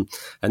when some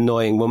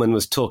annoying woman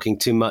was talking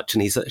too much,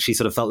 and she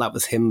sort of felt that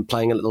was him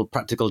playing a little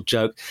practical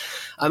joke.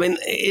 I mean,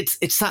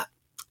 it's that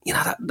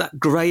that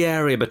grey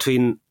area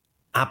between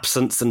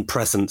absence and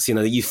presence.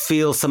 You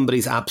feel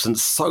somebody's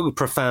absence so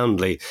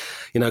profoundly.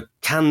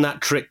 Can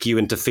that trick you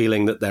into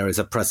feeling that there is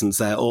a presence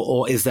there,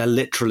 or is there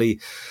literally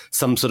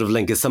some sort of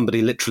link? Is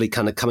somebody literally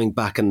kind of coming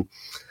back and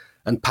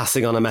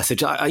passing on a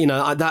message?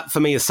 That for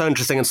me is so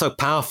interesting and so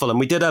powerful. And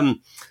we did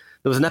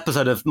there was an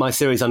episode of my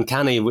series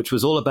Uncanny, which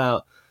was all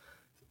about,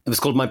 it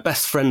was called My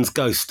Best Friend's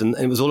Ghost. And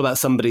it was all about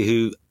somebody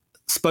who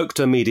spoke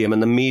to a medium,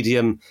 and the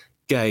medium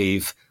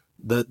gave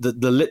the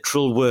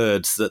literal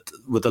words that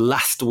were the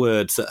last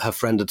words that her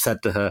friend had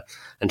said to her.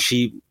 And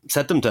she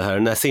said them to her,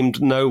 and there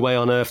seemed no way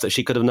on earth that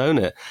she could have known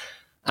it.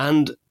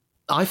 And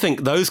I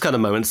think those kind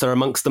of moments are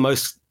amongst the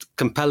most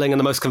compelling and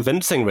the most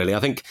convincing, really. I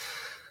think,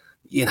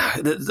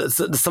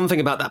 there's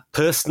something about that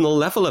personal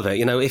level of it.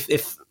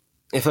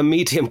 If a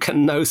medium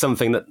can know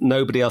something that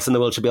nobody else in the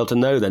world should be able to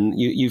know, then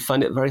you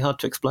find it very hard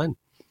to explain.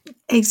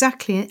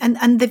 Exactly.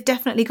 And they've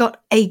definitely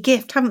got a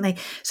gift, haven't they?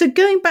 So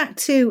going back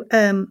to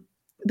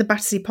the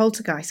Battersea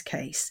Poltergeist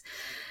case,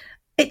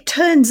 it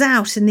turns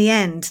out in the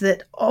end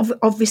that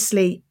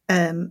obviously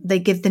they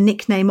give the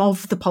nickname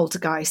of the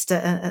poltergeist,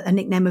 a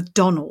nickname of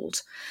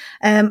Donald.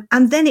 And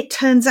then it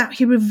turns out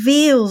he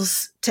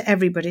reveals to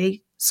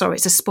everybody, sorry,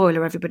 it's a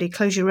spoiler, everybody,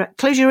 close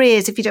your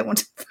ears if you don't want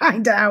to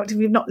find out, if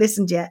you've not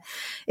listened yet.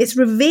 It's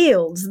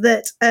revealed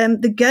that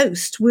the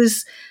ghost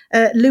was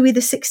Louis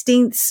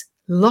XVI's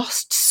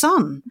lost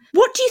son.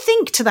 What do you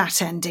think to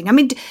that ending? I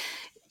mean,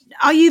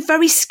 are you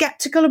very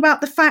sceptical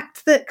about the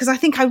fact that, because I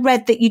think I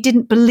read that you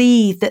didn't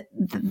believe that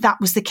that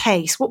was the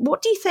case.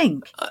 What do you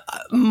think?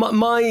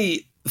 My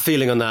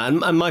feeling on that,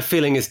 and my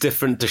feeling is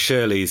different to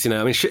Shirley's.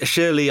 I mean,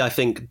 Shirley, I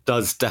think,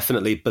 does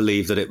definitely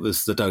believe that it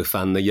was the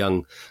Dauphin, the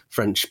young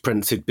French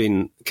prince who'd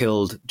been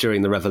killed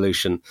during the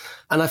revolution.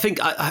 And I think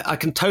I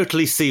can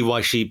totally see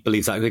why she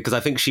believes that, because I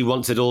think she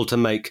wants it all to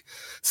make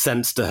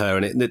sense to her.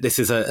 And this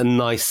is a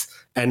nice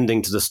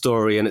ending to the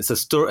story, and it's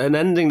an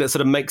ending that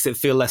sort of makes it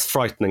feel less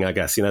frightening, I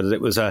guess, that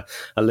it was a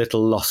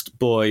little lost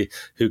boy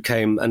who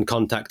came and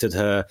contacted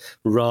her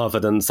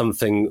rather than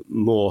something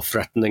more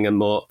threatening and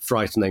more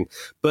frightening.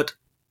 But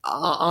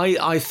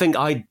I think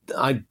I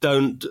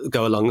don't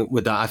go along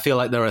with that. I feel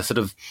like there are sort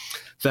of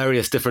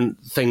various different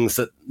things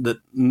that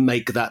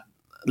make that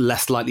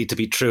less likely to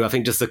be true. I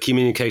think just the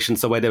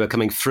communications, the way they were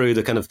coming through,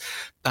 the kind of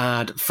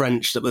bad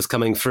French that was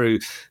coming through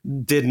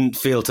didn't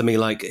feel to me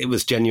like it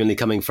was genuinely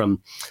coming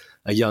from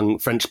a young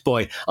French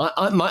boy.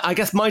 I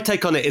guess my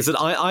take on it is that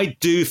I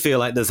do feel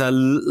like there's a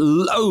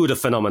load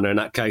of phenomena in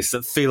that case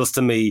that feels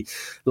to me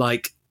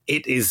like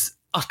it is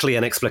utterly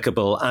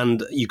inexplicable,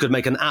 and you could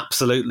make an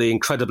absolutely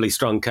incredibly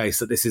strong case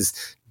that this is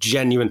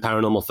genuine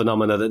paranormal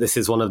phenomena, that this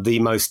is one of the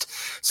most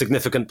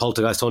significant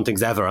poltergeist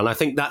hauntings ever. And I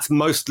think that's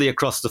mostly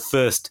across the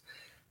first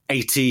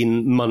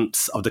 18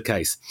 months of the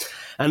case.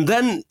 And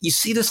then you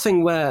see this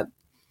thing where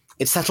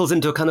it settles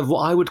into a kind of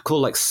what I would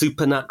call like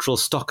supernatural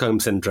Stockholm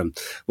syndrome,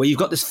 where you've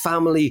got this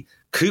family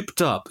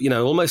cooped up,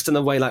 almost in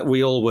a way like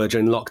we all were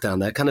during lockdown.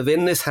 They're kind of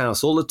in this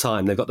house all the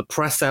time. They've got the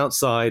press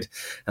outside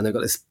and they've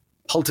got this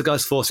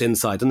poltergeist force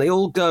inside, and they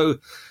all go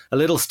a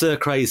little stir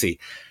crazy.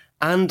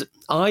 And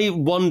I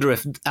wonder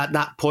if at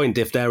that point,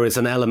 if there is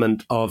an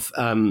element of,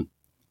 kind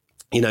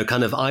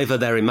of either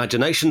their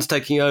imaginations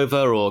taking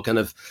over, or kind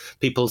of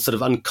people sort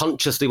of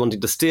unconsciously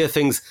wanting to steer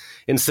things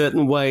in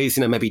certain ways,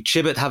 maybe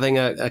Chibbett having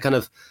a kind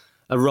of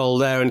a role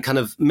there and kind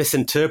of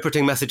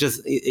misinterpreting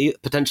messages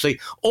potentially.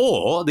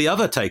 Or the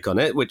other take on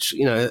it, which,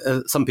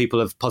 some people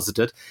have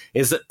posited,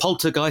 is that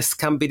poltergeists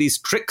can be these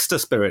trickster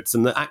spirits,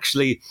 and that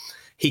actually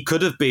he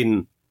could have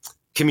been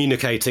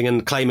communicating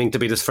and claiming to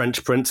be this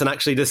French prince, and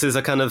actually this is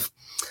a kind of,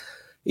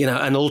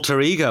 an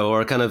alter ego,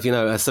 or a kind of,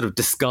 a sort of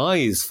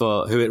disguise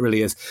for who it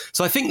really is.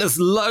 So I think there's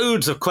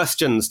loads of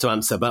questions to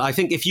answer, but I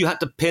think if you had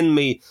to pin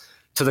me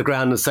to the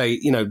ground and say,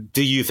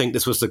 do you think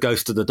this was the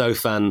ghost of the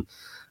Dauphin?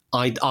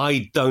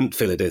 I don't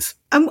feel it is.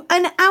 And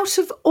out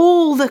of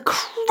all the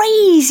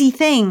crazy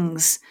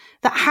things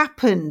that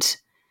happened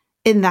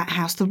in that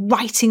house, the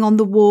writing on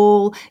the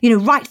wall,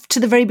 right to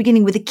the very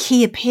beginning with the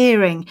key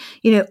appearing,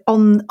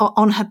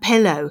 on her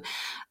pillow.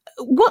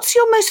 What's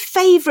your most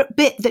favourite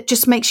bit that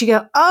just makes you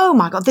go, oh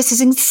my God, this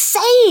is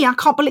insane. I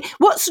can't believe,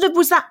 what sort of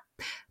was that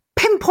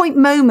pinpoint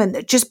moment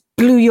that just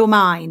blew your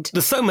mind?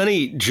 There's so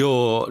many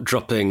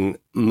jaw-dropping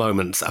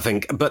moments, I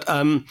think. But,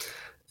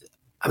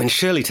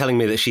 Shirley telling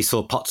me that she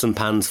saw pots and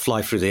pans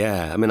fly through the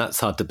air. That's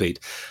hard to beat.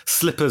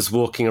 Slippers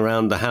walking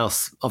around the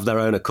house of their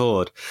own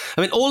accord.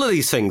 All of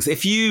these things,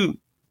 if you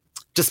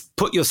just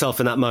put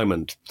yourself in that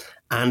moment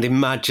and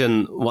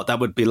imagine what that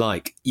would be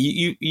like,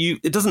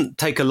 it doesn't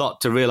take a lot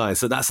to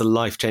realise that that's a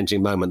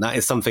life-changing moment. That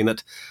is something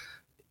that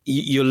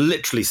you're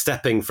literally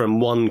stepping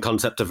from one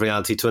concept of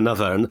reality to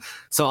another. And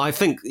so I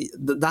think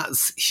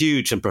that's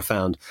huge and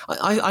profound.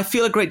 I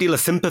feel a great deal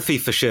of sympathy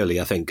for Shirley,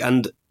 I think.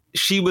 And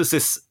she was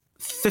this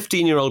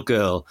 15-year-old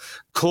girl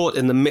caught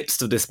in the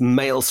midst of this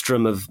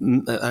maelstrom of,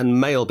 and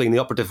male being the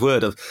operative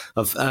word,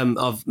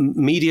 of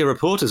media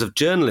reporters, of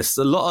journalists,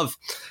 a lot of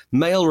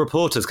male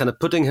reporters kind of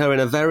putting her in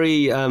a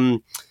very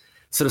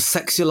sort of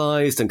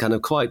sexualized and kind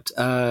of quite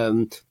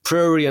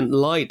prurient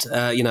light,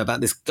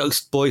 about this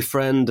ghost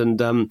boyfriend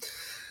and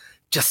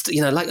just,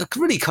 like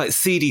really quite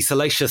seedy,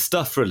 salacious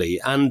stuff, really.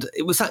 And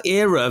it was that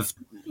era of,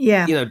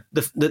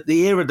 the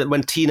era that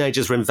when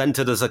teenagers were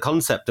invented as a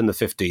concept in the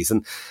 50s,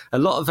 and a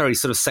lot of very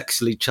sort of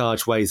sexually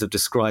charged ways of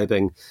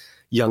describing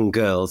young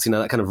girls,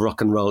 that kind of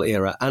rock and roll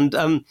era.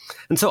 And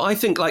so I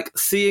think like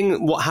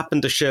seeing what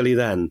happened to Shirley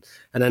then,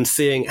 and then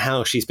seeing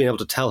how she's been able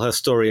to tell her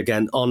story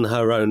again on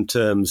her own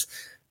terms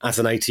as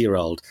an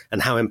 80-year-old,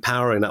 and how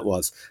empowering that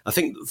was. I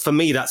think for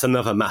me, that's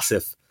another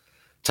massive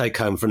take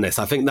home from this.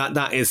 I think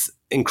that is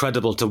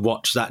incredible to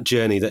watch that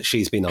journey that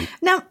she's been on.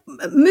 Now,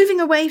 moving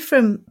away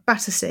from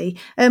Battersea,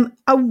 now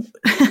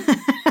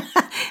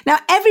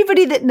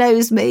everybody that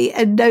knows me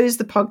and knows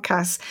the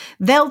podcast,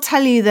 they'll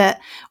tell you that,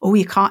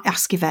 you can't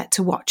ask Yvette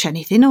to watch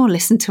anything or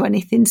listen to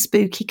anything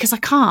spooky, because I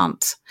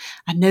can't.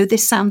 I know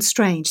this sounds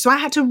strange. So I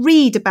had to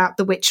read about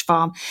the witch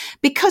farm,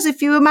 because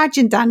if you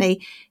imagine,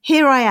 Danny,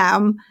 here I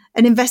am,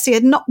 an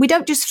investigator. We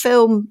don't just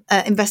film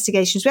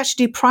investigations, we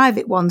actually do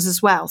private ones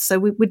as well. So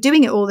we're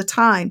doing it all the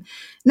time.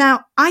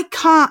 Now, I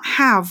can't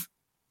have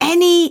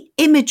any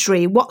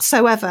imagery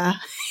whatsoever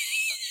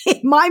in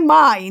my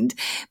mind,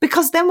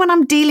 because then when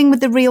I'm dealing with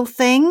the real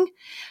thing,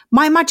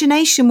 my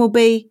imagination will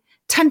be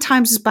 10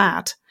 times as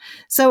bad.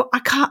 So I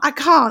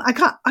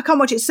can't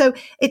watch it. So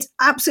it's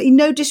absolutely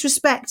no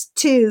disrespect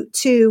to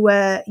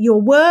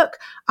your work.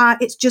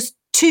 It's just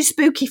too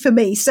spooky for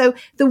me. So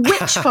the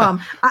witch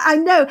farm, I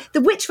know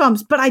the witch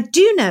farms, but I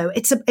do know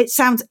it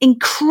sounds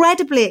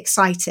incredibly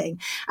exciting,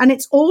 and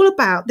it's all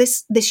about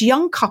this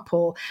young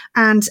couple,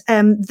 and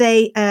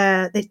they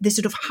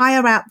sort of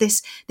hire out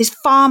this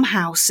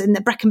farmhouse in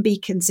the Brecon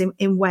Beacons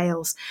in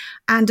Wales,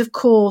 and of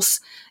course,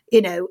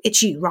 you know,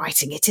 it's you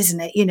writing it,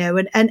 isn't it? You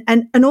know,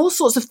 and all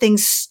sorts of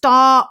things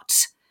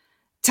start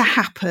to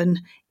happen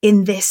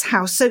in this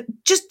house. So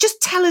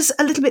just tell us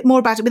a little bit more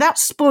about it without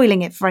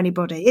spoiling it for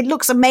anybody. It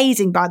looks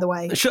amazing, by the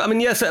way. Sure. I mean,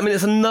 yes. I mean,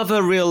 it's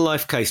another real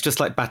life case, just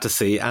like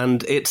Battersea,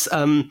 and it's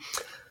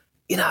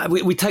you know,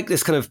 we take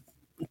this kind of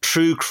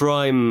true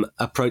crime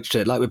approach to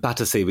it, like with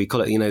Battersea. We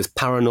call it, you know, this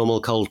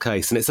paranormal cold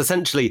case, and it's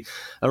essentially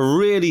a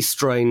really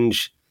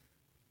strange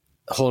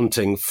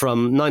haunting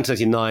from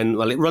 1989.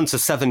 Well, it runs for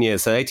 7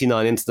 years, so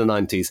 89 into the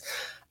 90s,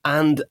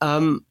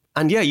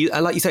 and yeah,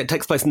 like you say, it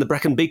takes place in the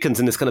Brecon Beacons,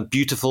 in this kind of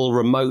beautiful,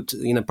 remote,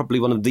 you know, probably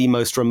one of the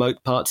most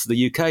remote parts of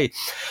the UK.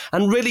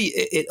 And really,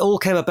 it all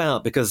came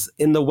about because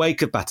in the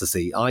wake of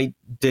Battersea, I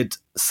did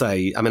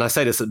say, I mean, I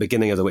say this at the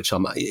beginning of The Witch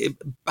Farm,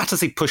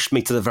 Battersea pushed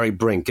me to the very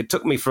brink. It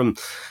took me from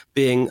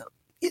being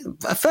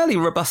a fairly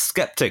robust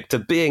skeptic to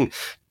being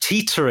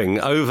teetering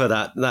over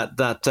that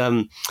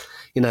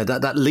you know,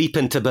 that leap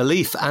into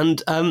belief.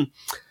 And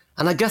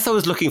I guess I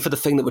was looking for the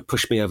thing that would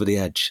push me over the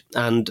edge.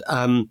 And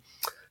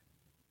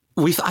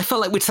I felt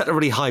like we'd set a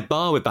really high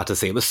bar with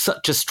Battersea. It was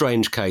such a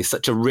strange case,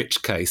 such a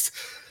rich case,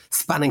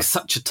 spanning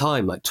such a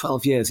time, like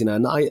 12 years, you know,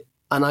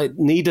 and I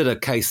needed a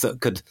case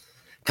that could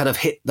kind of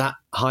hit that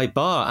high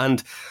bar,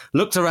 and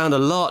looked around a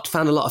lot,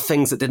 found a lot of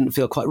things that didn't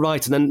feel quite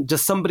right. And then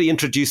just somebody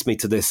introduced me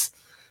to this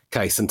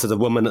case and to the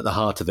woman at the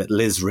heart of it,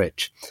 Liz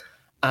Rich.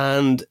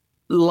 And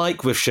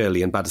like with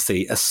Shirley and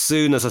Battersea, as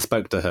soon as I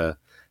spoke to her,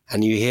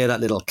 and you hear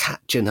that little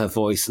catch in her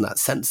voice and that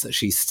sense that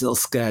she's still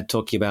scared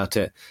talking about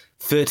it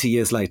 30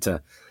 years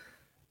later,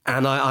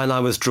 and I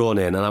was drawn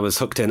in and I was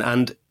hooked in.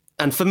 And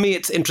for me,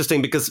 it's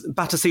interesting because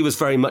Battersea was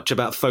very much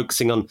about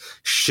focusing on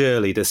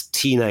Shirley, this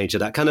teenager,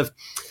 that kind of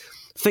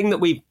thing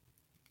that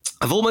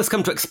I've almost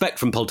come to expect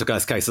from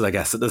poltergeist cases, I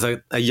guess, that there's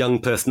a young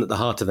person at the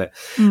heart of it.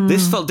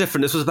 This felt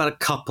different. This was about a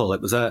couple.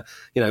 It was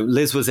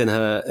Liz was in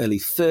her early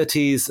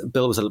 30s.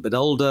 Bill was a little bit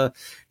older.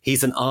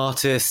 He's an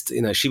artist.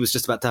 You know, she was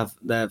just about to have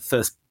their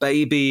first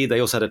baby. They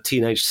also had a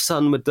teenage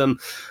son with them.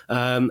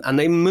 And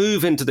they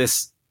move into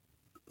this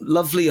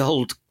lovely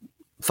old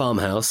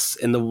farmhouse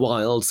in the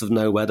wilds of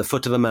nowhere, the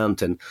foot of a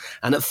mountain.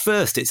 And at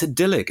first it's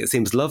idyllic. It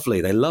seems lovely.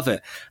 They love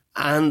it.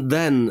 And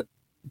then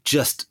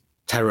just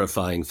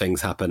terrifying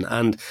things happen.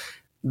 And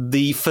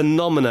the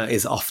phenomena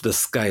is off the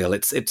scale.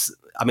 It's,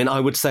 I mean, I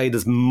would say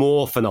there's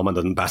more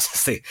phenomena than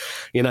Battersea.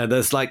 You know,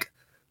 there's like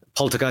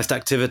poltergeist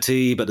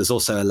activity, but there's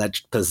also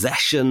alleged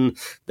possession.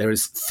 There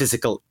is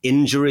physical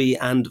injury.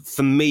 And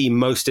for me,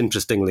 most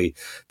interestingly,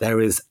 there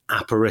is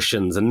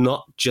apparitions, and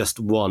not just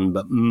one,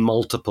 but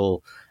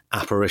multiple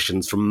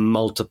apparitions from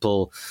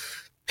multiple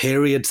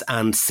periods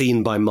and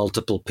seen by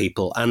multiple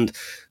people. And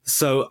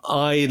so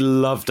I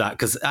love that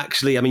because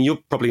actually, I mean,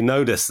 you'll probably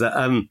notice that,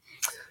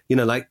 you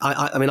know, like,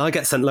 I mean, I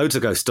get sent loads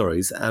of ghost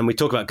stories and we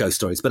talk about ghost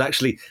stories, but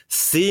actually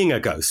seeing a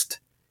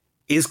ghost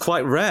is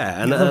quite rare.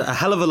 And a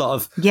hell of a lot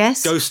of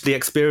ghostly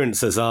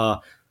experiences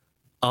are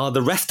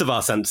the rest of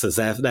our senses,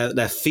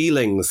 their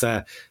feelings,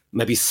 their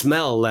maybe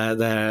smell,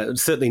 their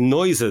certainly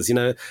noises, you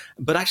know,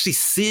 but actually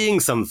seeing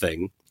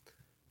something,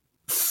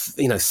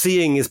 you know,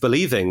 seeing is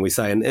believing, we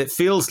say, and it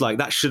feels like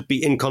that should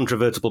be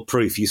incontrovertible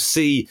proof. You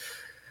see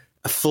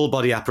a full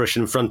body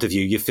apparition in front of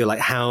you, you feel like,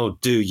 how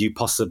do you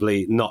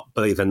possibly not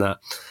believe in that?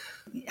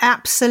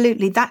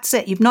 Absolutely. That's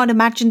it. You've not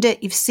imagined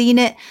it. You've seen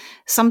it.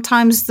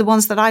 Sometimes the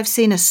ones that I've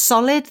seen are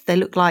solid. They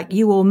look like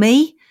you or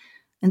me.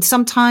 And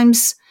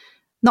sometimes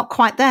not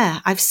quite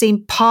there. I've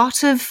seen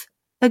part of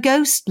a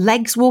ghost,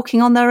 legs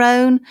walking on their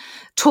own,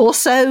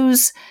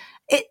 torsos.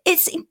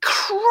 It's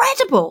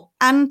incredible.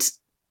 And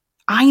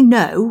I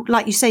know,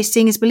 like you say,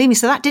 seeing is believing.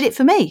 So that did it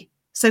for me.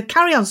 So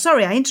carry on.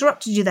 Sorry, I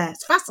interrupted you there.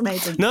 It's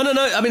fascinating. No.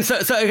 I mean,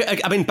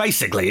 I mean,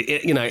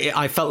 basically, you know,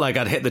 I felt like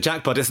I'd hit the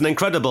jackpot. It's an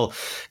incredible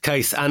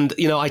case. And,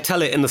 you know, I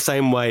tell it in the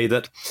same way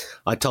that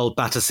I told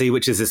Battersea,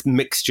 which is this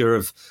mixture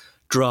of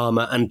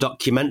drama and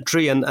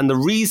documentary. And the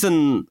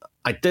reason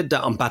I did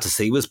that on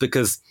Battersea was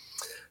because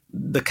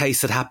the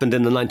case had happened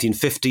in the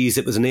 1950s.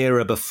 It was an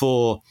era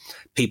before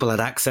people had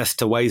access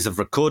to ways of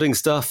recording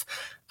stuff.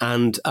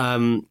 And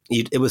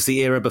it was the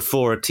era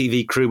before a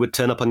TV crew would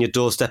turn up on your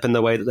doorstep in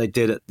the way that they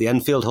did at the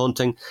Enfield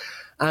haunting.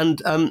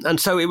 And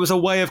so it was a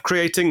way of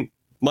creating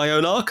my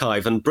own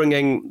archive and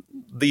bringing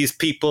these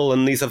people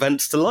and these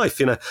events to life,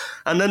 you know.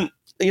 And then,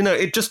 you know,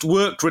 it just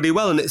worked really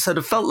well. And it sort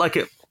of felt like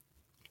it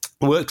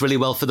worked really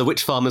well for the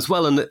Witch Farm as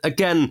well. And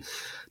again,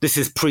 this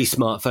is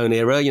pre-smartphone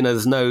era. You know,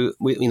 there's no,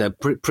 you know,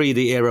 pre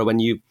the era when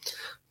you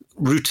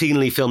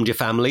routinely filmed your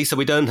family. So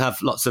we don't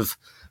have lots of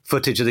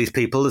footage of these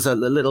people. There's a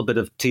little bit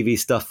of TV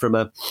stuff from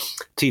a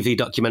TV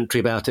documentary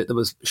about it that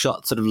was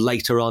shot sort of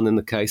later on in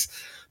the case.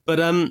 But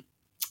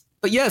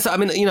yes, I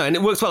mean, you know, and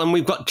it works well. And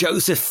we've got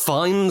Joseph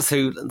Fiennes,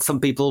 who some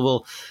people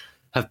will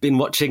have been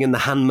watching in The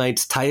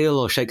Handmaid's Tale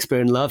or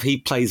Shakespeare in Love. He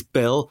plays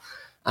Bill,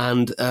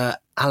 and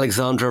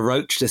Alexandra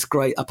Roach, this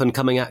great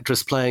up-and-coming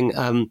actress, playing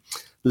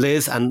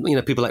Liz, and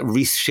people like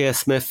Reece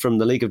Shearsmith from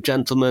The League of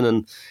Gentlemen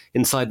and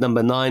Inside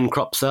Number 9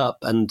 crops up,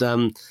 and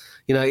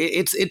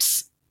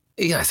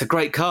it's a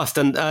great cast,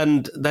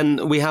 and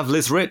then we have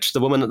Liz Rich, the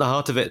woman at the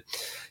heart of it,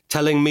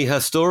 telling me her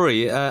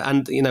story,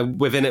 and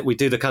within it we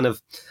do the kind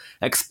of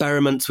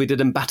experiments we did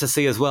in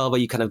Battersea as well, where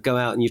you kind of go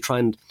out and you try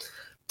and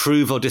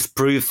prove or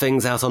disprove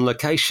things out on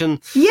location.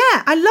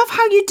 Yeah, I love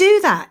how you do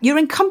that. You're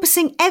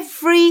encompassing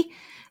every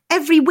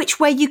which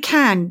way you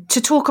can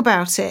to talk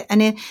about it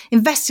and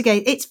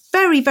investigate. It's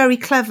very, very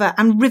clever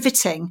and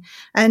riveting.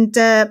 And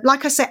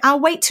like I say, I'll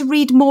wait to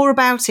read more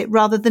about it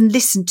rather than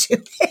listen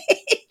to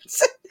it.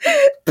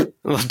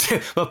 Well,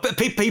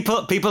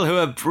 people who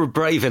are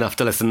brave enough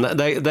to listen,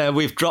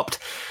 we've dropped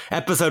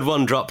episode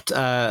 1 dropped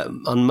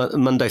on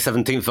Monday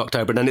 17th of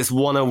October, and then it's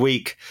one a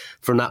week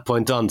from that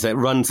point on. So it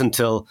runs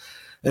until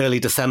early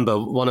December,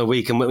 one a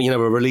week, and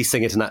we're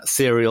releasing it in that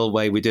serial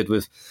way we did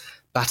with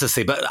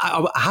Battersea. But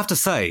I have to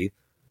say,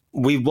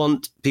 we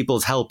want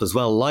people's help as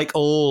well. Like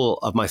all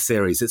of my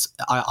series,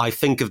 I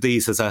think of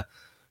these as a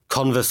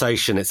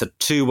conversation. It's a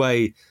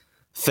two-way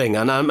thing.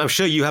 And I'm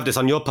sure you have this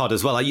on your pod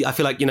as well. I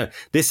feel like,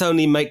 this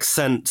only makes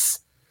sense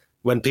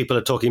when people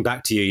are talking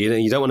back to you.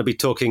 You don't want to be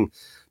talking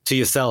to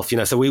yourself,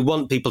 so we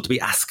want people to be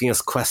asking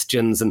us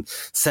questions and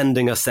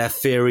sending us their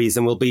theories,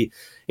 and we'll be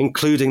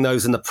including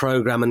those in the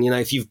program. And,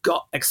 if you've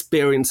got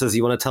experiences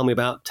you want to tell me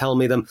about, tell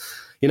me them.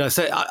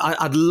 So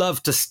I'd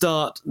love to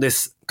start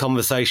this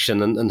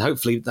conversation, and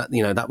hopefully that,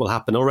 that will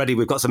happen. Already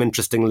we've got some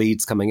interesting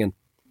leads coming in.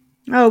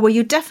 Oh, well,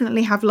 you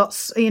definitely have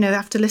lots,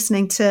 after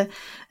listening to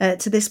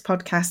this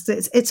podcast.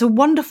 It's a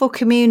wonderful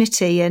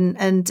community, and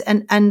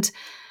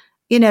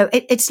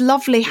it's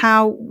lovely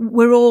how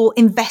we're all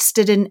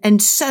invested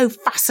and so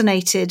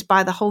fascinated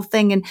by the whole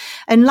thing.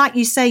 And like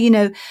you say,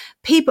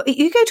 people,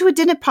 you go to a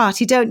dinner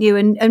party, don't you?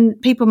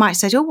 And people might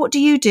say, oh, what do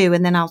you do?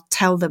 And then I'll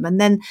tell them. And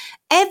then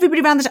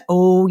everybody around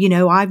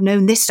I've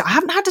known this. I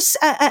haven't had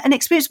an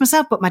experience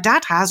myself, but my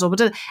dad has. Or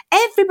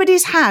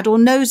everybody's had or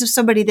knows of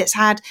somebody that's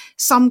had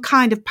some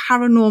kind of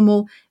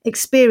paranormal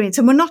experience,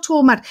 and we're not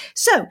all mad.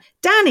 So,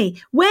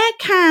 Danny, where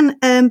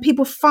can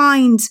people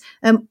find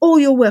all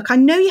your work? I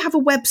know you have a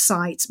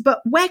website,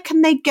 but where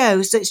can they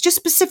go? So it's just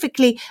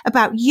specifically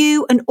about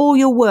you and all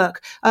your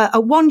work,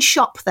 a one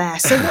shop there.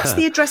 So what's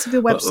the address of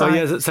your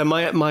website? So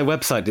my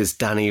website is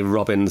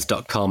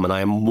dannyrobbins.com, and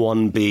I am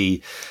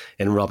 1B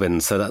in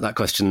Robbins. So that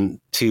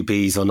question, 2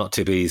 Bs or not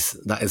 2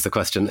 Bs, that is the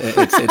question.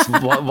 It's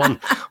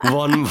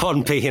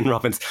one P in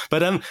Robbins.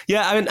 But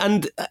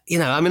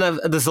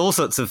there's all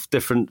sorts of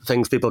different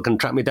things people can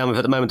track me down with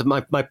at the moment.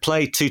 My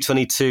play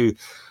 222,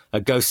 A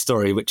Ghost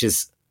Story, which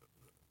is,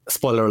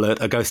 spoiler alert,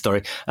 a ghost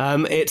story.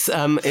 It's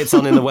on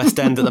in the West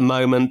End at the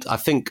moment. I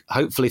think,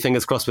 hopefully,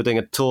 fingers crossed, we're doing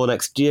a tour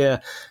next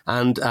year,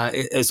 and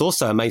it's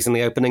also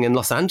amazingly opening in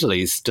Los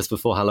Angeles just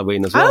before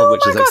Halloween as well,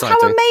 which is exciting.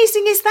 How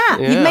amazing is that?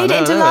 Yeah, You've made it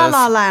into La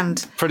La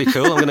Land. Pretty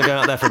cool. I'm going to go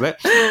out there for a bit.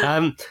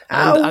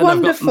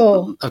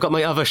 Wonderful. I've got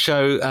my other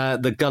show,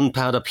 The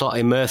Gunpowder Plot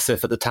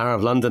Immersive, at the Tower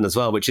of London as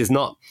well, which is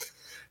not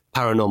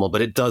paranormal,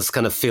 but it does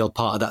kind of feel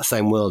part of that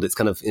same world. It's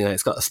kind of,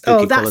 it's got a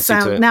spooky quality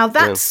to it. Now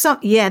that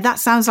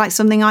sounds like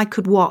something I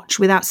could watch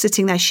without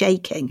sitting there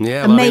shaking.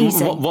 Yeah,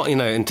 amazing. Well, what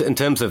in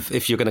terms of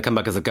if you're going to come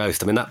back as a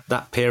ghost,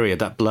 that period,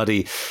 that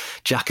bloody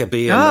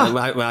Jacobean,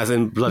 as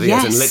in bloody,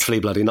 yes, as in literally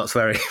bloody, not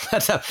swearing.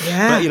 But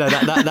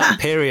that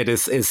period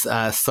is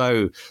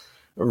so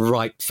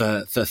ripe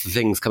for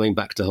things coming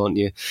back to haunt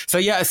you.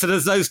 So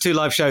there's those 2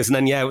 live shows, and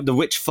then The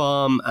Witch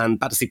Farm and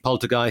Battersea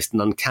Poltergeist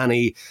and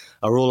Uncanny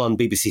are all on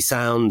BBC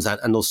Sounds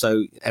and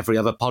also every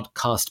other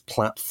podcast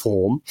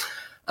platform.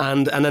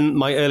 And then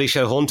my early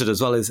show Haunted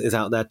as well is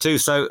out there too.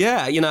 So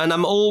and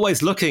I'm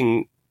always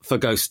looking for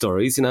ghost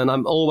stories, and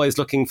I'm always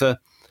looking for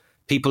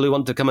people who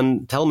want to come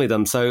and tell me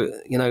them. So,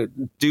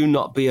 do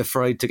not be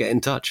afraid to get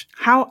in touch.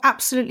 How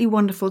absolutely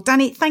wonderful.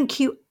 Danny, thank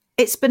you.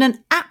 It's been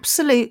an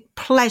absolute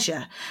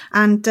pleasure.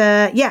 And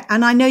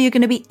and I know you're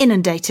going to be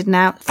inundated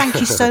now.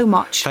 Thank you so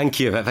much. Thank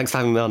you. Thanks for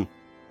having me on.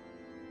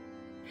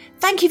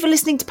 Thank you for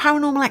listening to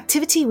Paranormal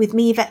Activity with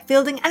me, Yvette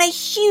Fielding, and a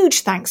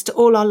huge thanks to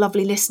all our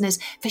lovely listeners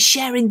for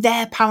sharing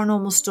their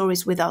paranormal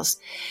stories with us.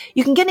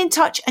 You can get in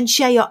touch and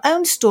share your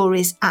own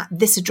stories at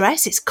this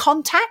address. It's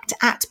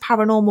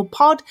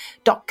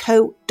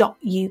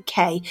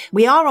contact@paranormalpod.co.uk.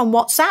 We are on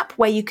WhatsApp,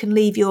 where you can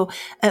leave your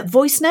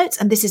voice notes,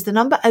 and this is the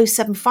number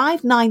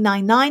 075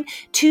 999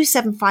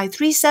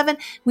 27537.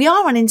 We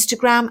are on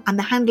Instagram, and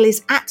the handle is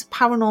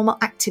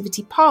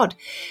 @paranormalactivitypod.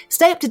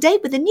 Stay up to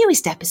date with the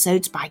newest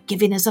episodes by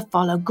giving us a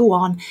follow. Go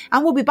on,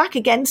 and we'll be back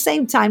again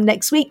same time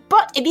next week.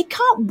 But if you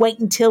can't wait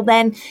until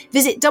then,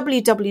 visit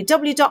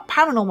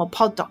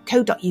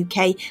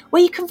www.paranormalpod.co.uk,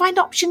 where you can find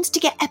options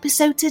to get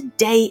episodes a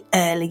day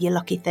early, you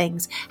lucky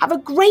things. Have a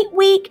great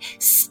week,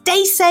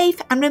 stay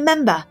safe, and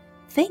remember,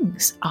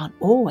 things aren't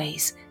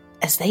always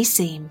as they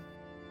seem.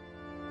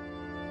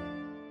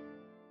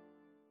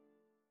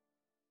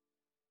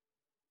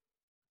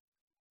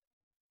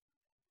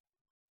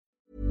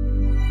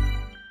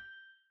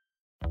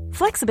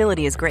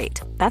 Flexibility is great.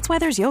 That's why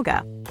there's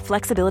yoga.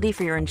 Flexibility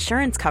for your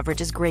insurance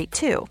coverage is great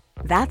too.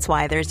 That's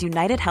why there's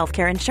United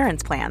Healthcare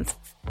Insurance Plans.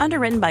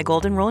 Underwritten by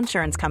Golden Rule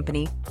Insurance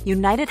Company,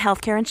 United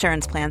Healthcare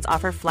Insurance Plans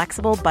offer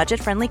flexible,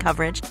 budget-friendly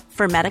coverage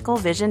for medical,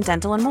 vision,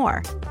 dental, and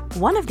more.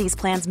 One of these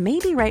plans may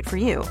be right for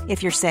you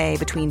if you're, say,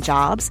 between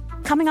jobs,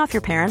 coming off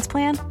your parents'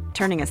 plan,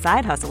 turning a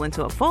side hustle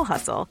into a full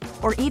hustle,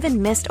 or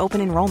even missed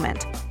open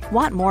enrollment.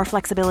 Want more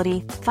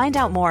flexibility? Find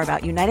out more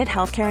about United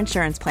Healthcare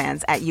Insurance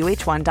Plans at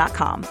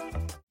uh1.com.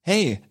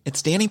 Hey,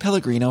 it's Danny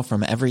Pellegrino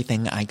from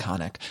Everything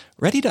Iconic.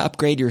 Ready to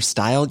upgrade your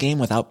style game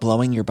without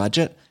blowing your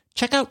budget?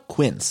 Check out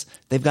Quince.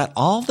 They've got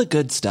all the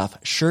good stuff,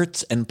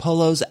 shirts and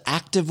polos,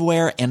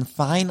 activewear, and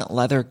fine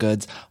leather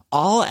goods,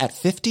 all at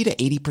 50 to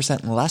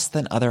 80% less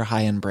than other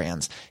high-end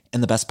brands.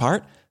 And the best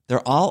part?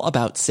 They're all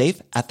about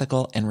safe,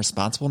 ethical, and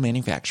responsible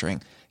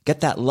manufacturing.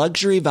 Get that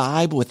luxury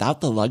vibe without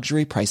the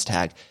luxury price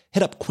tag.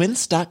 Hit up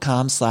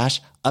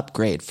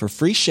quince.com/upgrade for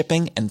free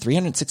shipping and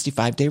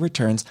 365-day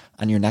returns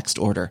on your next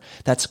order.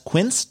 That's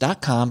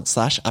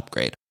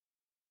quince.com/upgrade.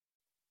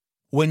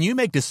 When you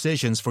make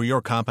decisions for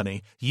your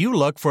company, you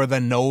look for the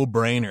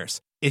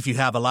no-brainers. If you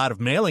have a lot of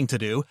mailing to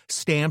do,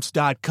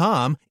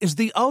 Stamps.com is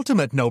the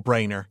ultimate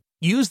no-brainer.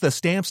 Use the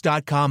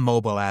Stamps.com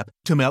mobile app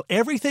to mail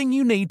everything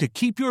you need to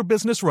keep your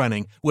business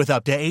running with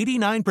up to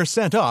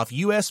 89% off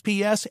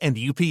USPS and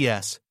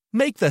UPS.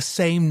 Make the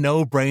same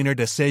no-brainer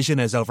decision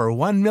as over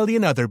 1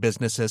 million other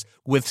businesses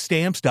with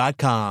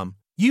Stamps.com.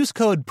 Use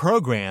code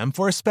PROGRAM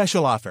for a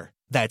special offer.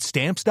 That's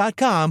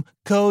Stamps.com,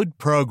 code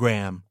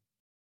PROGRAM.